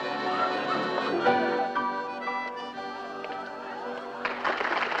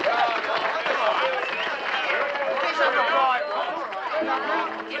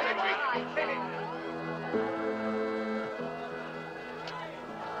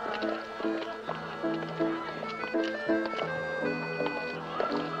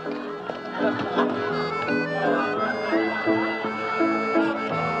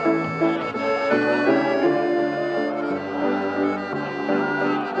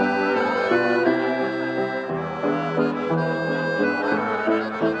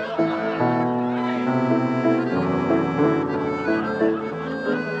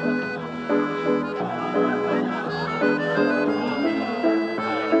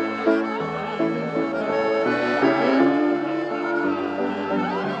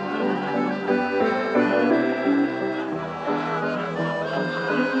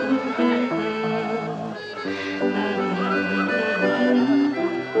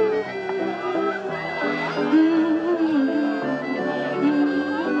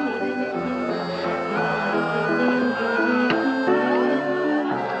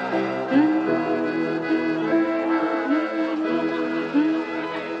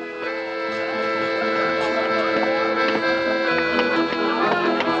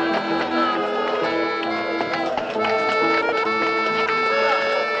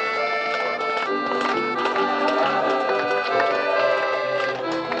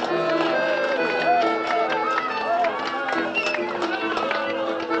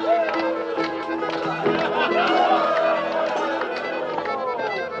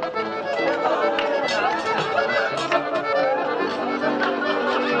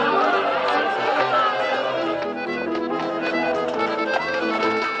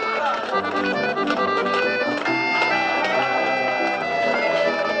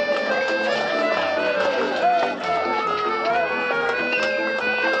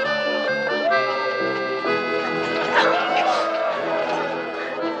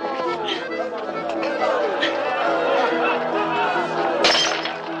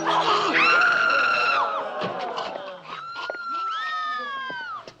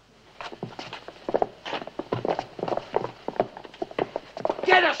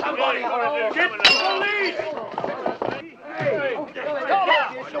 Get us somebody! Get the police! Hey!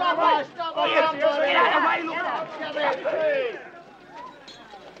 Stop us! Stop us! Get out of the way, look!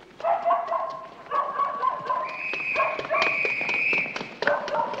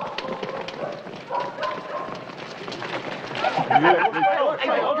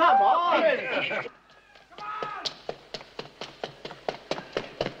 Come on!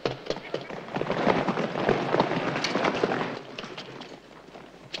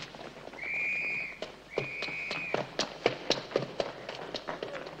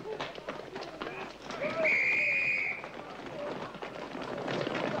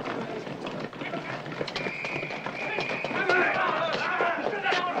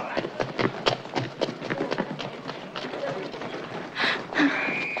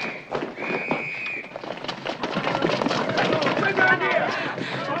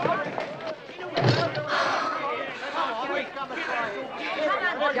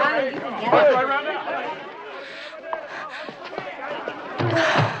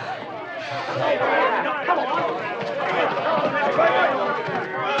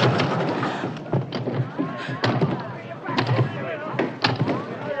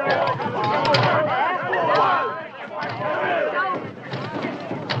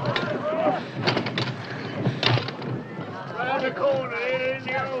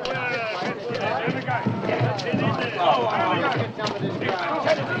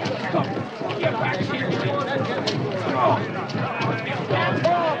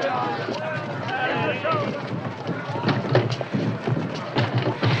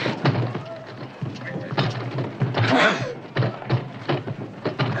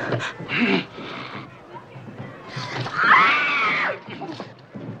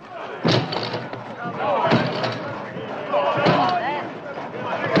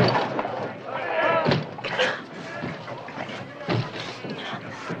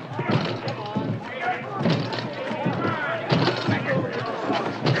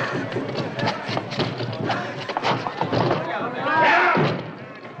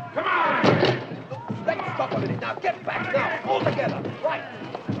 Now get back now, all together. Right.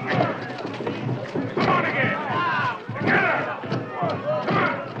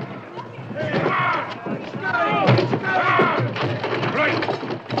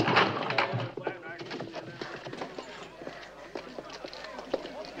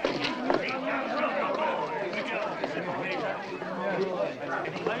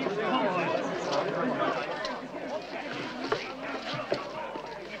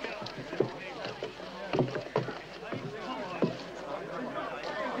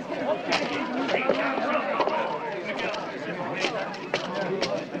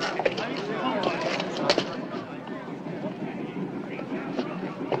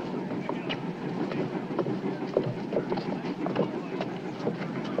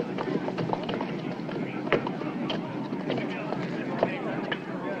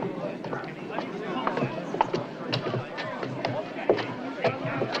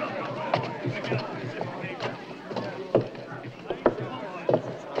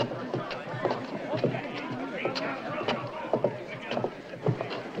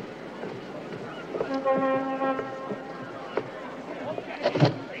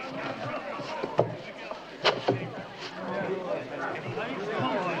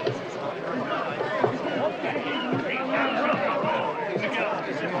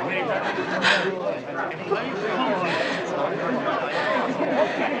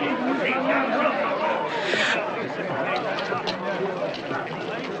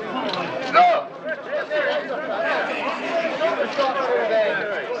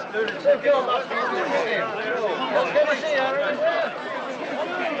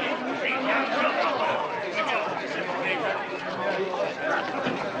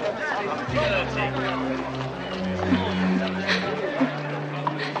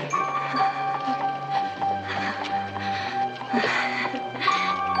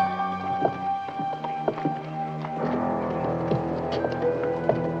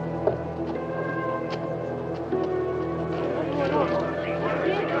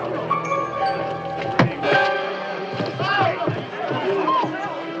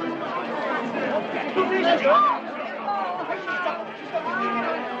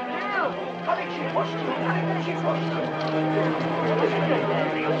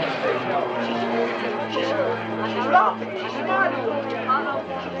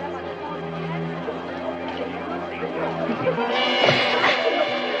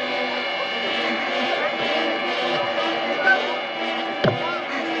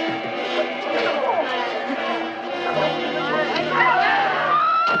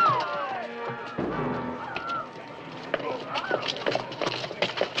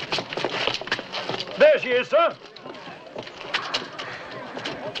 There she is, sir.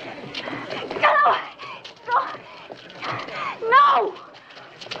 No! No!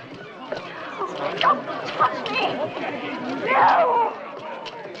 Don't touch me! No!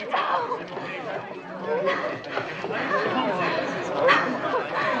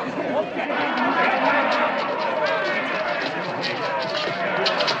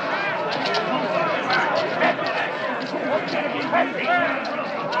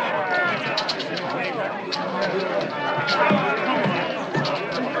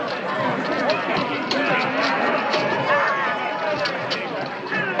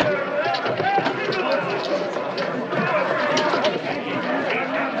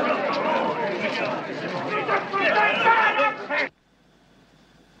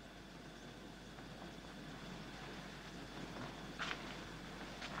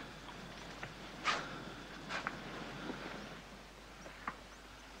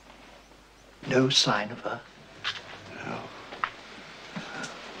 No sign of her? No.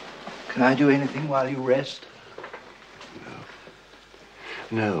 Can I do anything while you rest?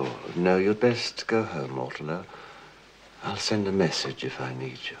 No, you'd best go home, Mortimer. I'll send a message if I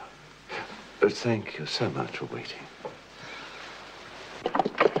need you. Thank you so much for waiting.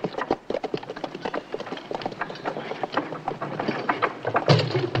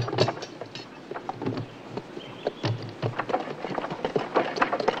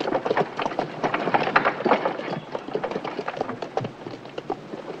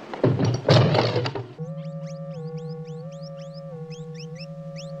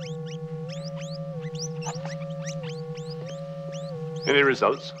 Any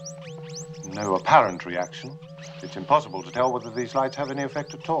results? No apparent reaction. It's impossible to tell whether these lights have any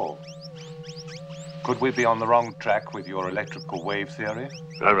effect at all. Could we be on the wrong track with your electrical wave theory?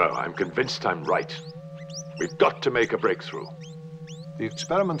 No, I'm convinced I'm right. We've got to make a breakthrough. The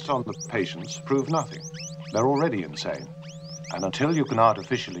experiments on the patients prove nothing. They're already insane. And until you can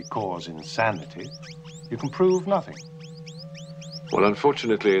artificially cause insanity, you can prove nothing. Well,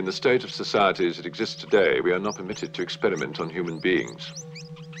 unfortunately, in the state of society as it exists today, we are not permitted to experiment on human beings.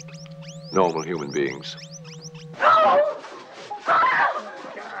 Normal human beings. No!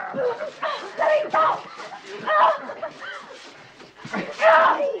 Let me go!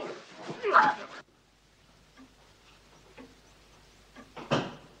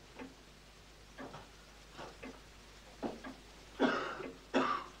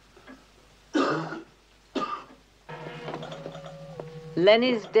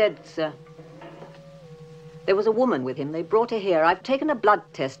 Lenny's dead, sir. There was a woman with him. They brought her here. I've taken a blood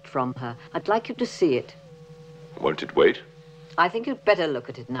test from her. I'd like you to see it. Won't it wait? I think you'd better look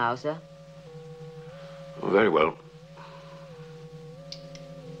at it now, sir. Very well.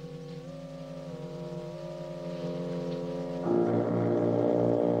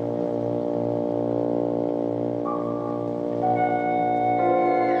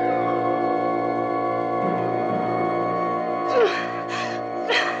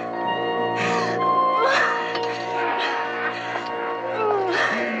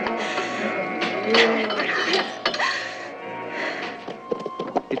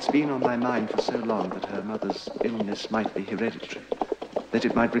 It's been on my mind for so long that her mother's illness might be hereditary, that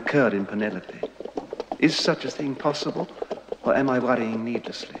it might recur in Penelope. Is such a thing possible, or am I worrying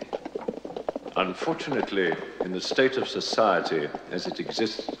needlessly? Unfortunately, in the state of society as it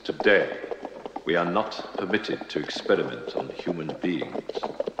exists today, we are not permitted to experiment on human beings,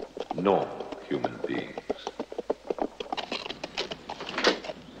 normal human beings.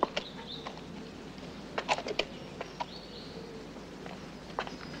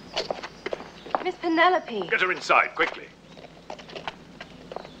 Miss Penelope. Get her inside, quickly.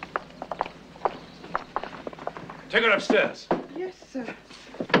 Take her upstairs. Yes, sir.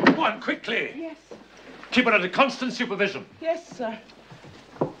 Go on, quickly. Yes. Keep her under constant supervision. Yes, sir.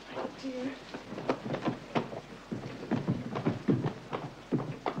 Oh, dear.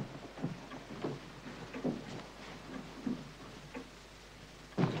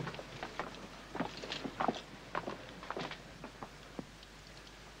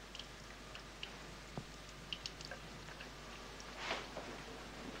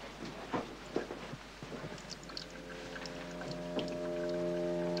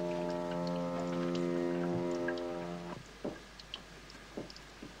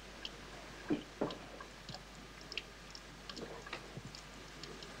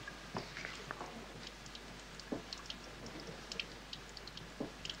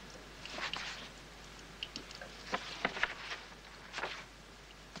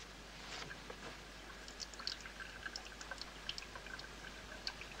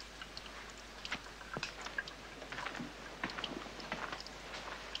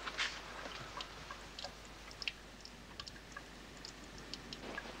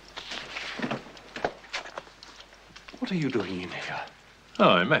 What are you doing in here?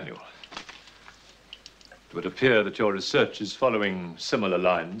 Oh, Emmanuel. It would appear that your research is following similar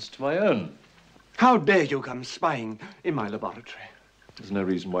lines to my own. How dare you come spying in my laboratory? There's no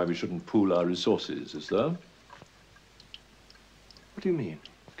reason why we shouldn't pool our resources, is there? What do you mean?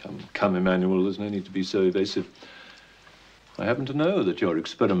 Come, Emmanuel, there's no need to be so evasive. I happen to know that your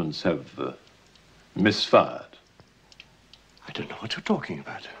experiments have misfired. I don't know what you're talking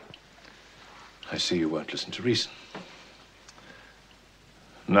about. I see you won't listen to reason.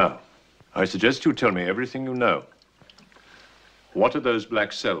 Now, I suggest you tell me everything you know. What are those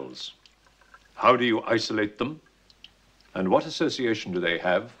black cells? How do you isolate them? And what association do they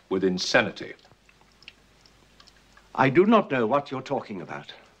have with insanity? I do not know what you're talking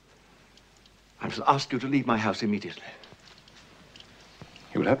about. I shall ask you to leave my house immediately.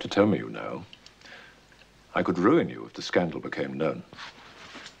 You will have to tell me you know. I could ruin you if the scandal became known.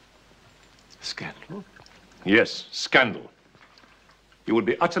 Scandal? Yes, scandal. You would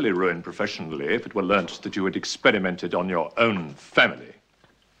be utterly ruined professionally if it were learnt that you had experimented on your own family.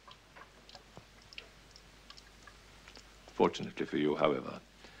 Fortunately for you, however,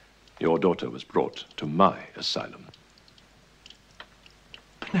 your daughter was brought to my asylum.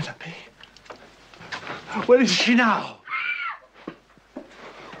 Penelope? Where is she now?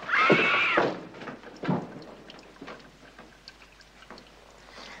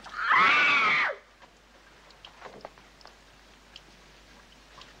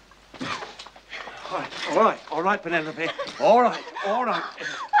 All right, Penelope. All right. All right.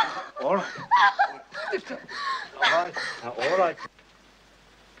 All right. Now, all right.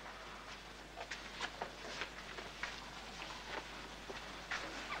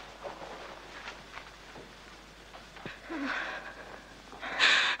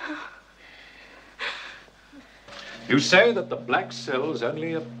 You say that the black cells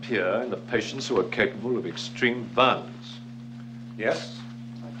only appear in the patients who are capable of extreme violence. Yes.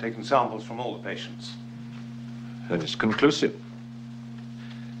 I've taken samples from all the patients. Then it's conclusive.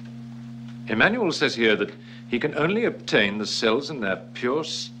 Emmanuel says here that he can only obtain the cells in their pure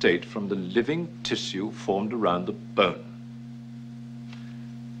state from the living tissue formed around the bone.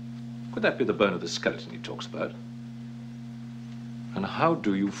 Could that be the bone of the skeleton he talks about? And how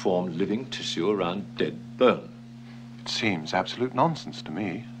do you form living tissue around dead bone? It seems absolute nonsense to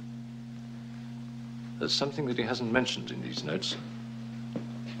me. There's something that he hasn't mentioned in these notes.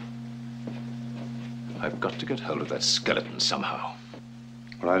 I've got to get hold of that skeleton somehow.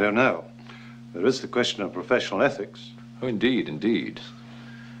 Well, I don't know. There is the question of professional ethics. Oh, indeed, indeed.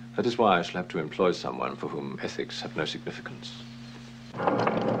 That is why I shall have to employ someone for whom ethics have no significance.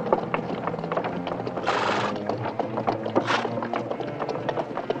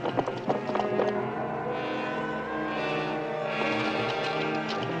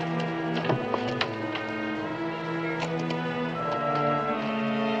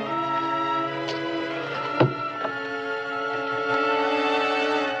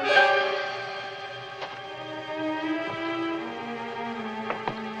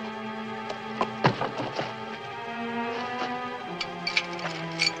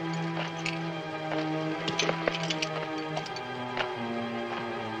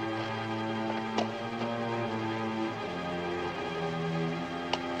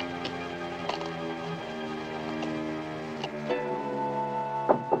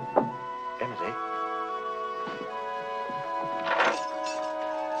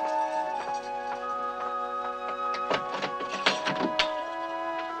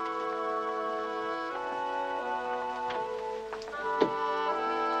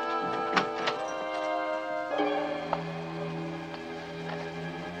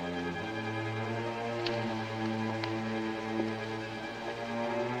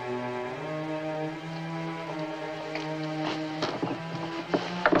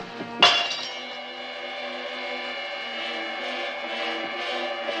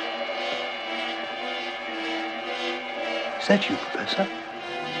 Is that you, Professor?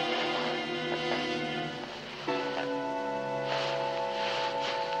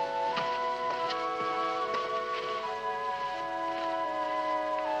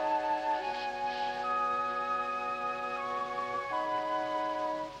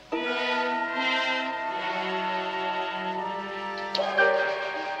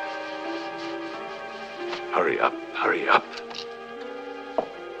 Hurry up, hurry up.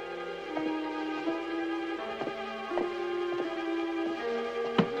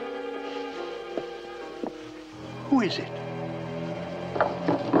 Who is it?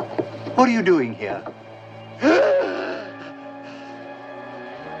 What are you doing here?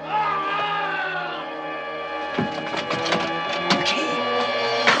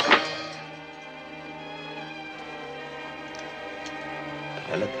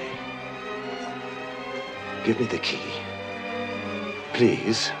 Penelope, give me the key.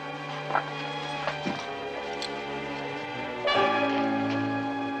 Please.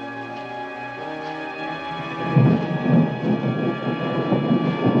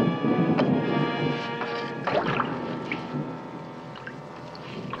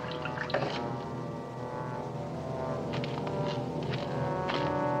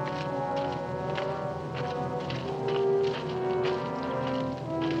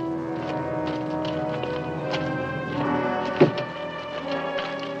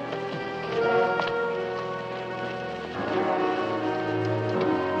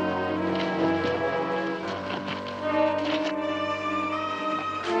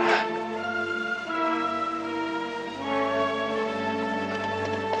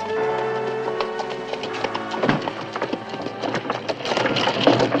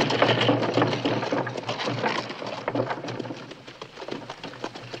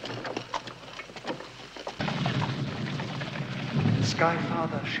 Sky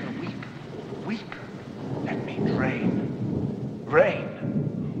Father shall weep, weep. That means rain, rain.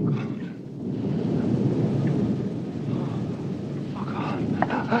 Oh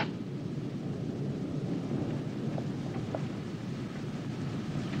God.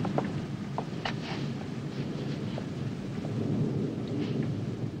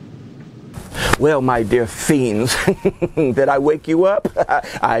 Well, my dear fiends, did I wake you up?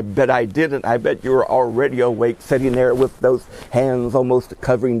 I bet I didn't. I bet you were already awake, sitting there with those hands almost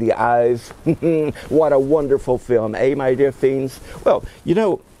covering the eyes. What a wonderful film, eh, my dear fiends? Well, you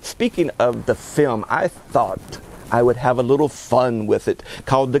know, speaking of the film, I thought I would have a little fun with it,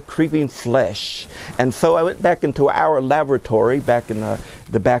 called The Creeping Flesh. And so I went back into our laboratory, back in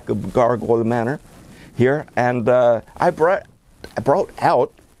the back of Gargoyle Manor here, and I brought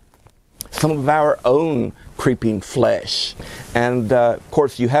out some of our own creeping flesh. And of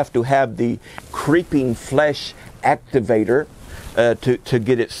course you have to have the creeping flesh activator to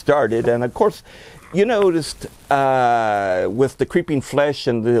get it started. And of course you noticed with the creeping flesh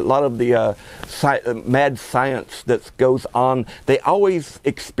and a lot of the mad science that goes on, they always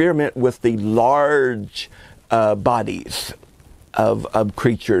experiment with the large bodies of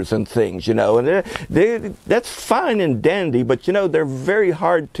creatures and things, you know, and that's fine and dandy, but you know they're very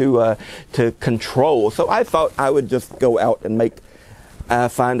hard to control. So I thought I would just go out and make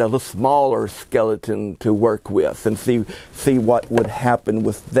find a little smaller skeleton to work with and see what would happen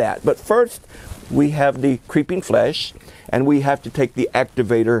with that. But first, we have the creeping flesh, and we have to take the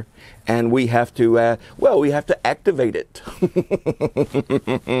activator, and we have to, we have to activate it.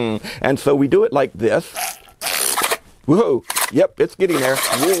 And so we do it like this. Whoa, yep, it's getting there.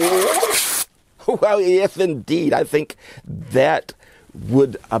 Well, yes, indeed. I think that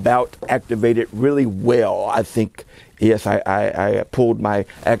would about activate it really well. I think, yes, I pulled my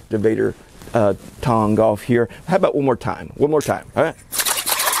activator tongue off here. How about one more time? One more time. All right.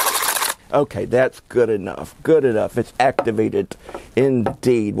 Okay, that's good enough. Good enough. It's activated.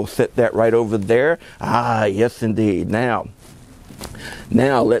 Indeed. We'll set that right over there. Ah, yes, indeed. Now,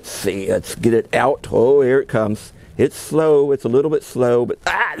 let's see. Let's get it out. Oh, here it comes. It's slow. It's a little bit slow, but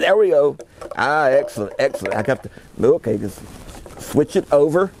there we go. Excellent, excellent. I got to, okay, just switch it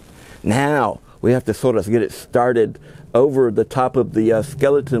over. Now, we have to sort of get it started over the top of the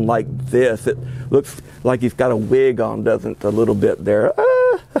skeleton like this. It looks like he's got a wig on, doesn't it? A little bit there.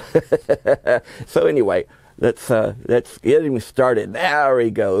 So anyway, let's get him started. There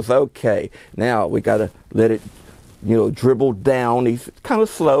he goes. Okay. Now we got to let it, dribble down. He's kind of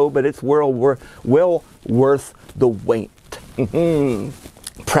slow, but it's well worth the wait.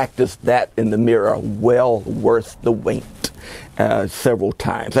 Practice that in the mirror. Well worth the wait. Several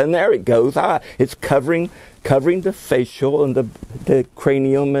times. And there it goes. It's covering the facial and the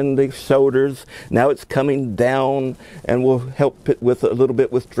cranium and the shoulders. Now it's coming down, and we'll help it with a little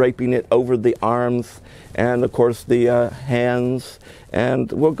bit with draping it over the arms and, of course, the hands.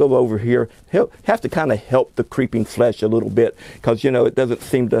 And we'll go over here. Have to kind of help the creeping flesh a little bit because, it doesn't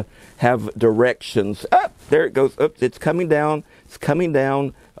seem to have directions. There it goes. It's coming down. It's coming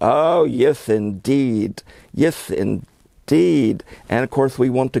down. Oh, yes, indeed. Yes, indeed. And, of course, we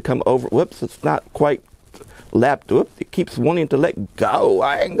want to come over. Whoops, it's not quite lapped. Whoops, it keeps wanting to let go.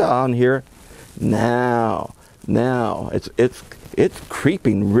 Hang on here. Now, it's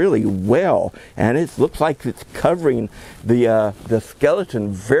creeping really well, and it looks like it's covering the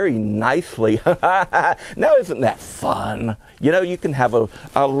skeleton very nicely. Now, isn't that fun? You can have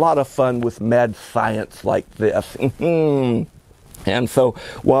a lot of fun with mad science like this. And so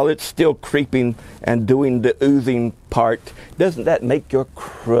while it's still creeping and doing the oozing part, doesn't that make your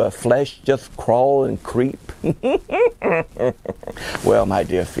flesh just crawl and creep? Well, my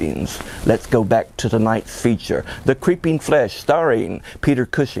dear fiends, let's go back to tonight's feature, The Creeping Flesh, starring Peter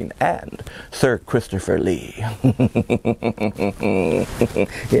Cushing and Sir Christopher Lee.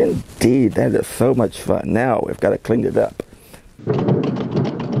 Indeed, that is so much fun. Now we've got to clean it up.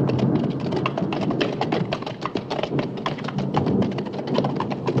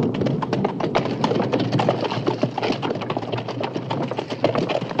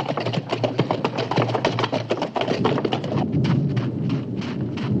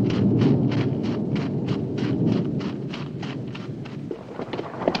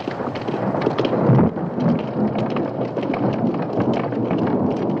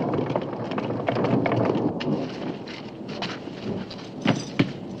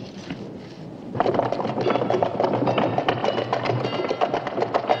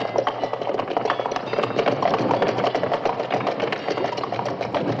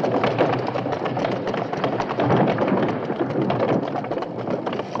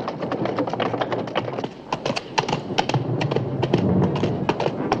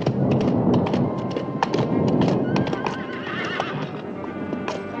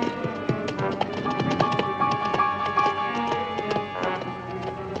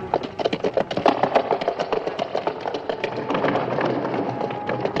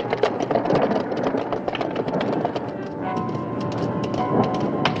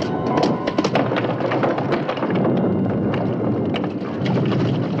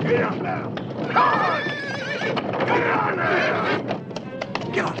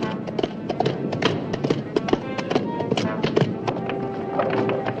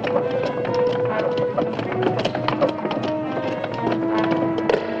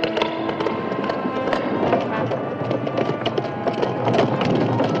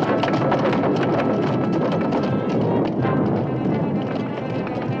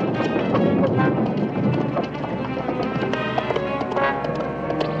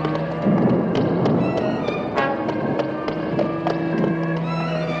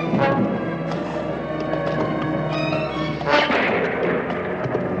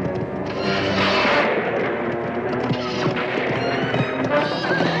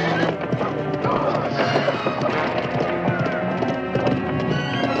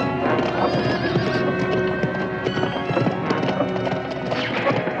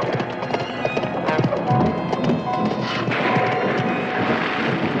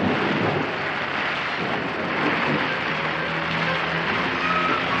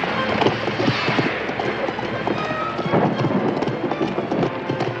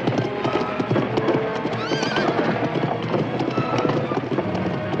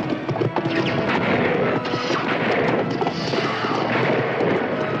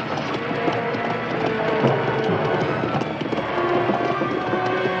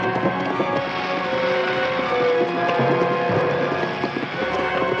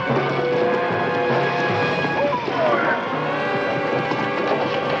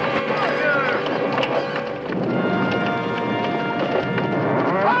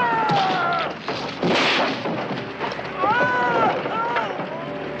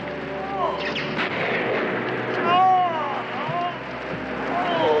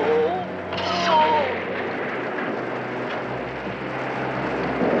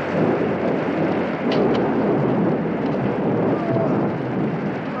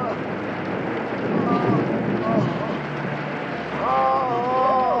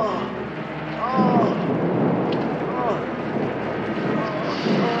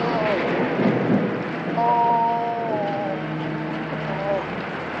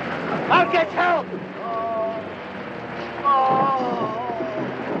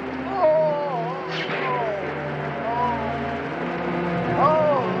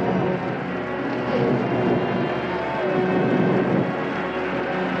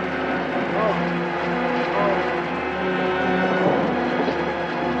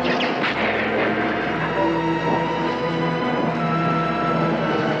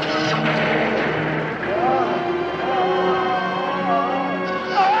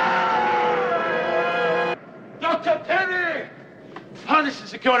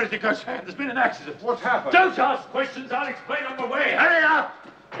 Where is the coach? There's been an accident. What happened? Don't ask questions. I'll explain on the way. Hurry up!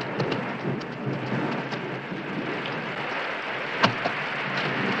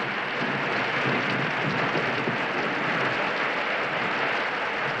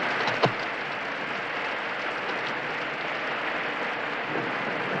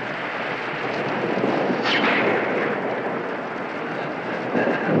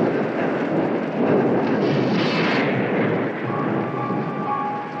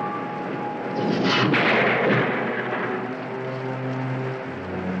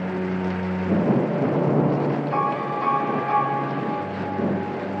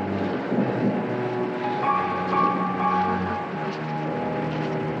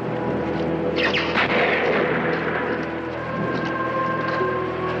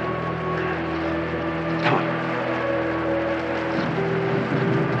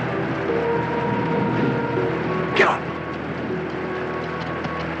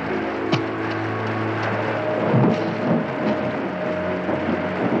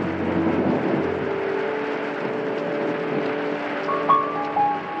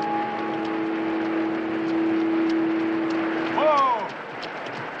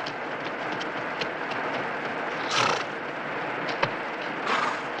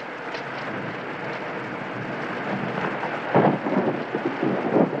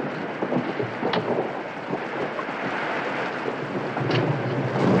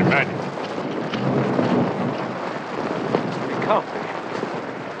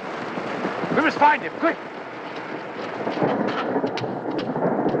 We must find him, quick!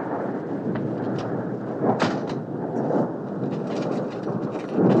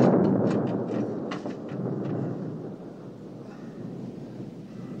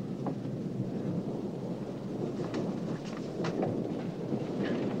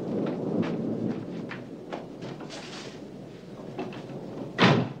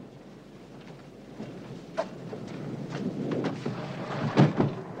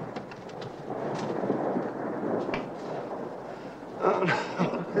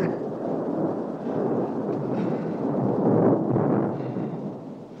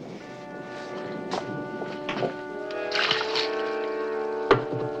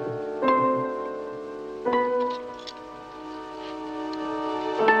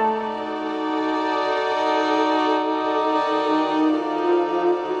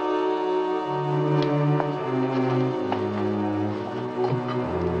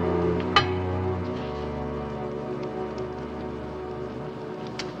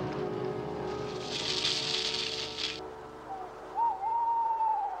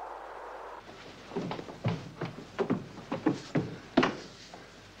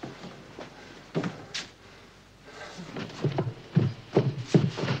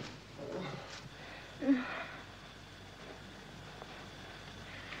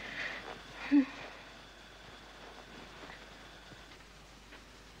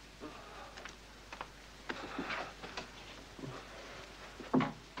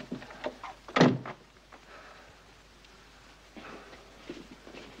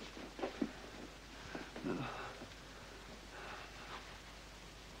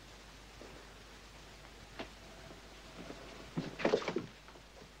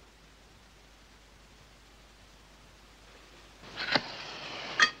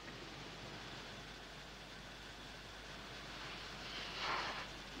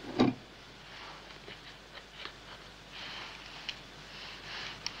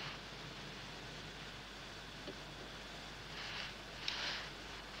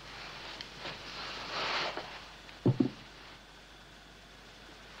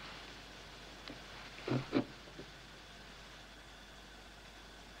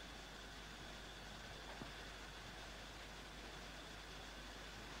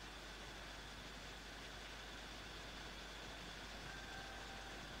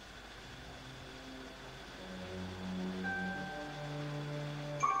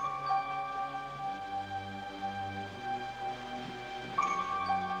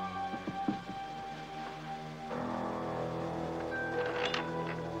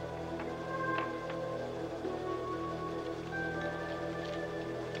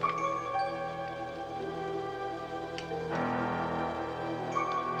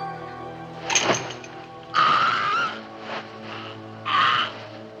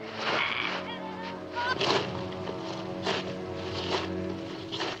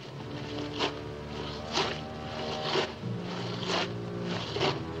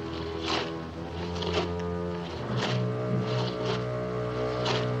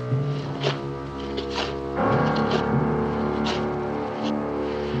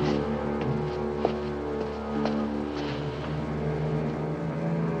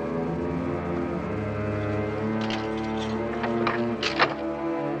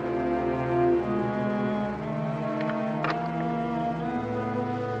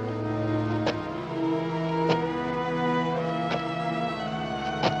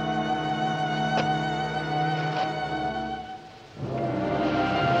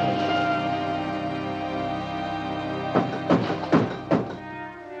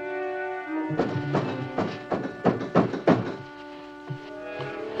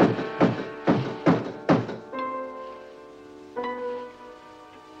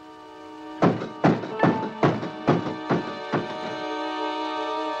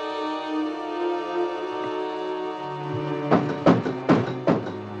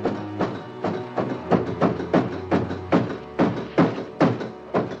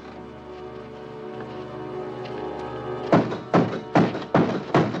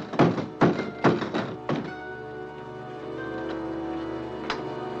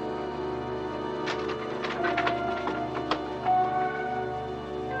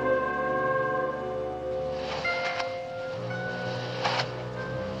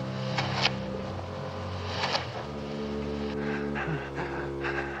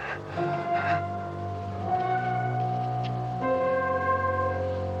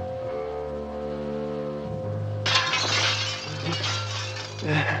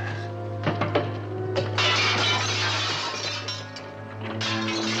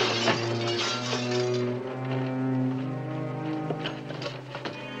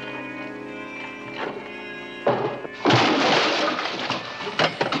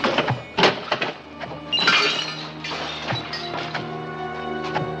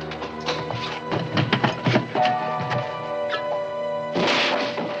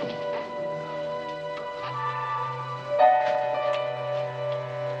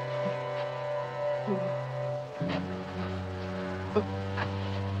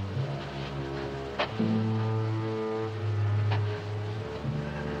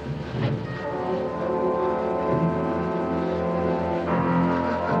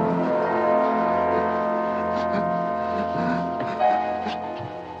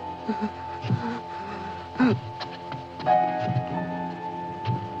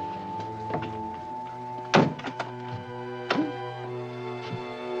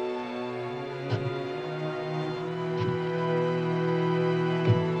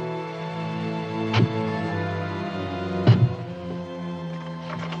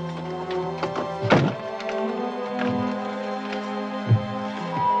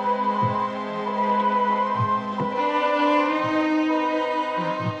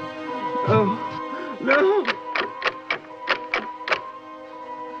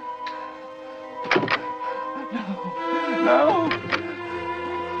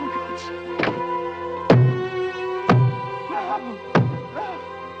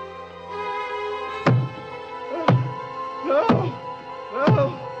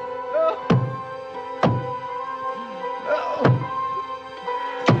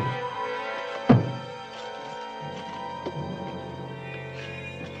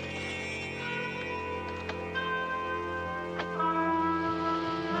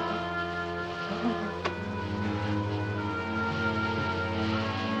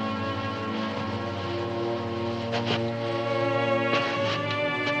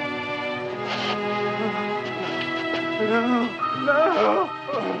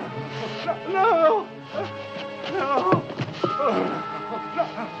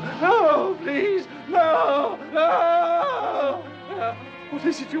 No, please, no, no. What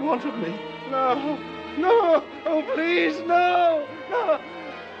is it you want of me? No, no, oh, please, no, no.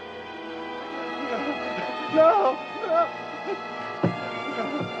 No, no,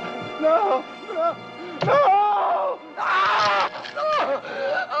 no, no, no.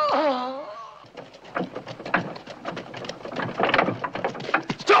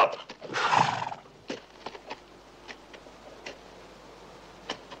 Stop!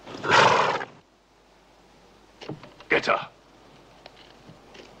 Get her.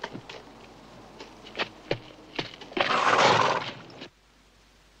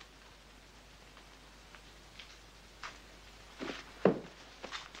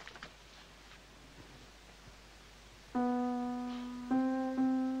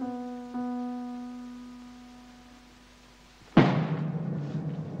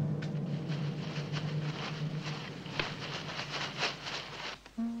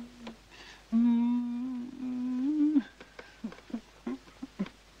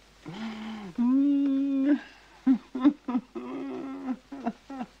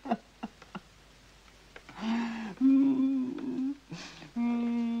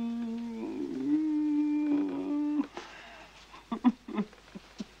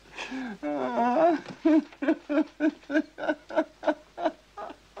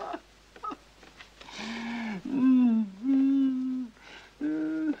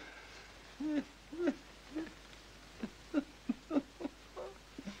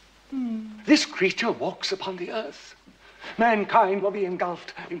 This creature walks upon the earth. Mankind will be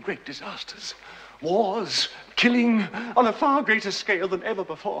engulfed in great disasters. Wars, killing on a far greater scale than ever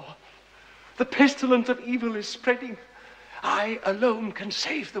before. The pestilence of evil is spreading. I alone can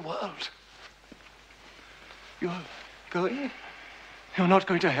save the world. You're going? You're not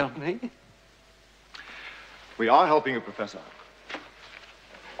going to help me? We are helping you, Professor.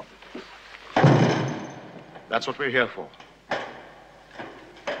 That's what we're here for.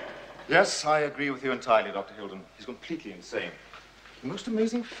 Yes, I agree with you entirely, Dr. Hilden. He's completely insane. The most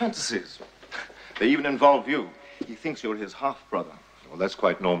amazing fantasies. They even involve you. He thinks you're his half-brother. Well, that's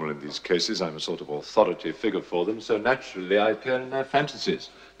quite normal in these cases. I'm a sort of authority figure for them, so naturally I appear in their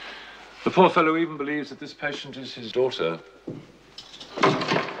fantasies. The poor fellow even believes that this patient is his daughter.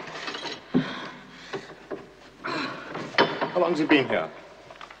 How long has he been here?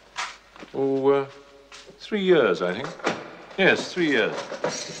 Oh, 3 years, I think. Yes, 3 years.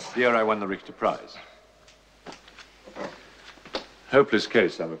 The year I won the Richter Prize. Hopeless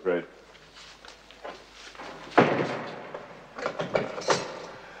case, I'm afraid.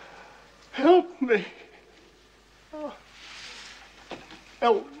 Help me. Oh.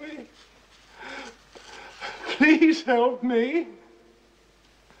 Help me. Please help me.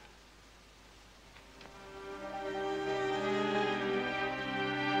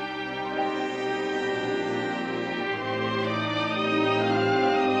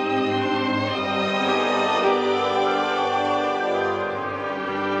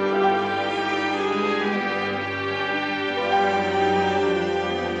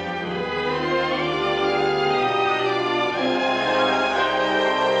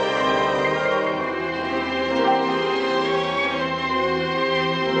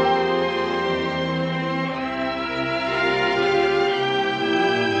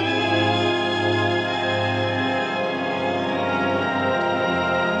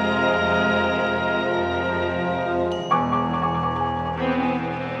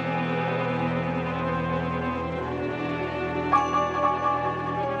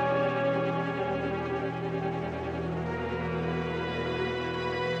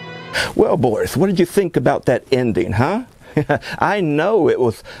 Well, Boris, what did you think about that ending, huh? I know it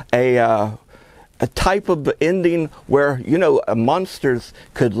was a type of ending where, you know, monsters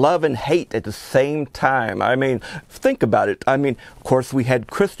could love and hate at the same time. I mean, think about it. I mean, of course, we had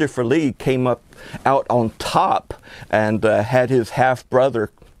Christopher Lee came out on top and had his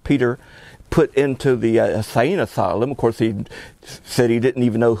half-brother, Peter, put into the insane asylum. Of course, he said he didn't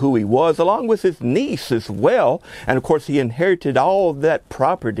even know who he was, along with his niece as well. And of course, he inherited all of that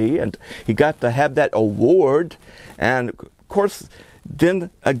property, and he got to have that award. And of course, then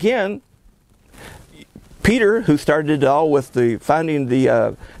again, Peter, who started it all with the finding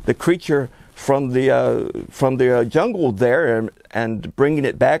the creature from the jungle there and bringing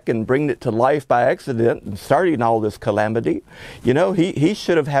it back and bringing it to life by accident and starting all this calamity, you know, he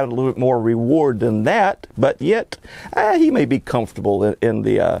should have had a little bit more reward than that. But yet, he may be comfortable in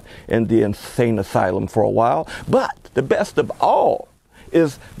the insane asylum for a while. But the best of all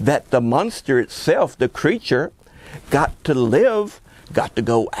is that the monster itself, the creature, got to live, got to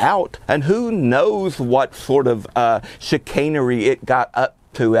go out, and who knows what sort of chicanery it got up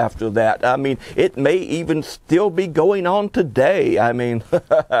to after that. I mean, it may even still be going on today. I mean,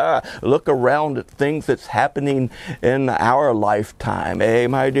 look around at things that's happening in our lifetime,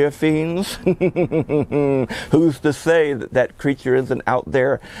 my dear fiends? Who's to say that that creature isn't out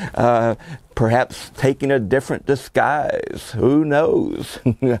there perhaps taking a different disguise? Who knows?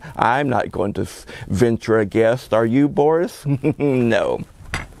 I'm not going to venture a guess. Are you, Boris? No.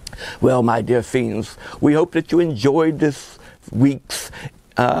 Well, my dear fiends, we hope that you enjoyed this week's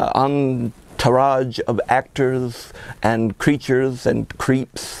entourage of actors and creatures and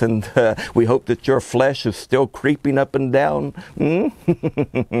creeps, and we hope that your flesh is still creeping up and down.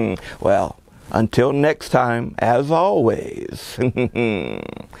 Well, until next time, as always,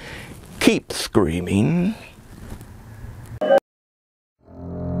 keep screaming.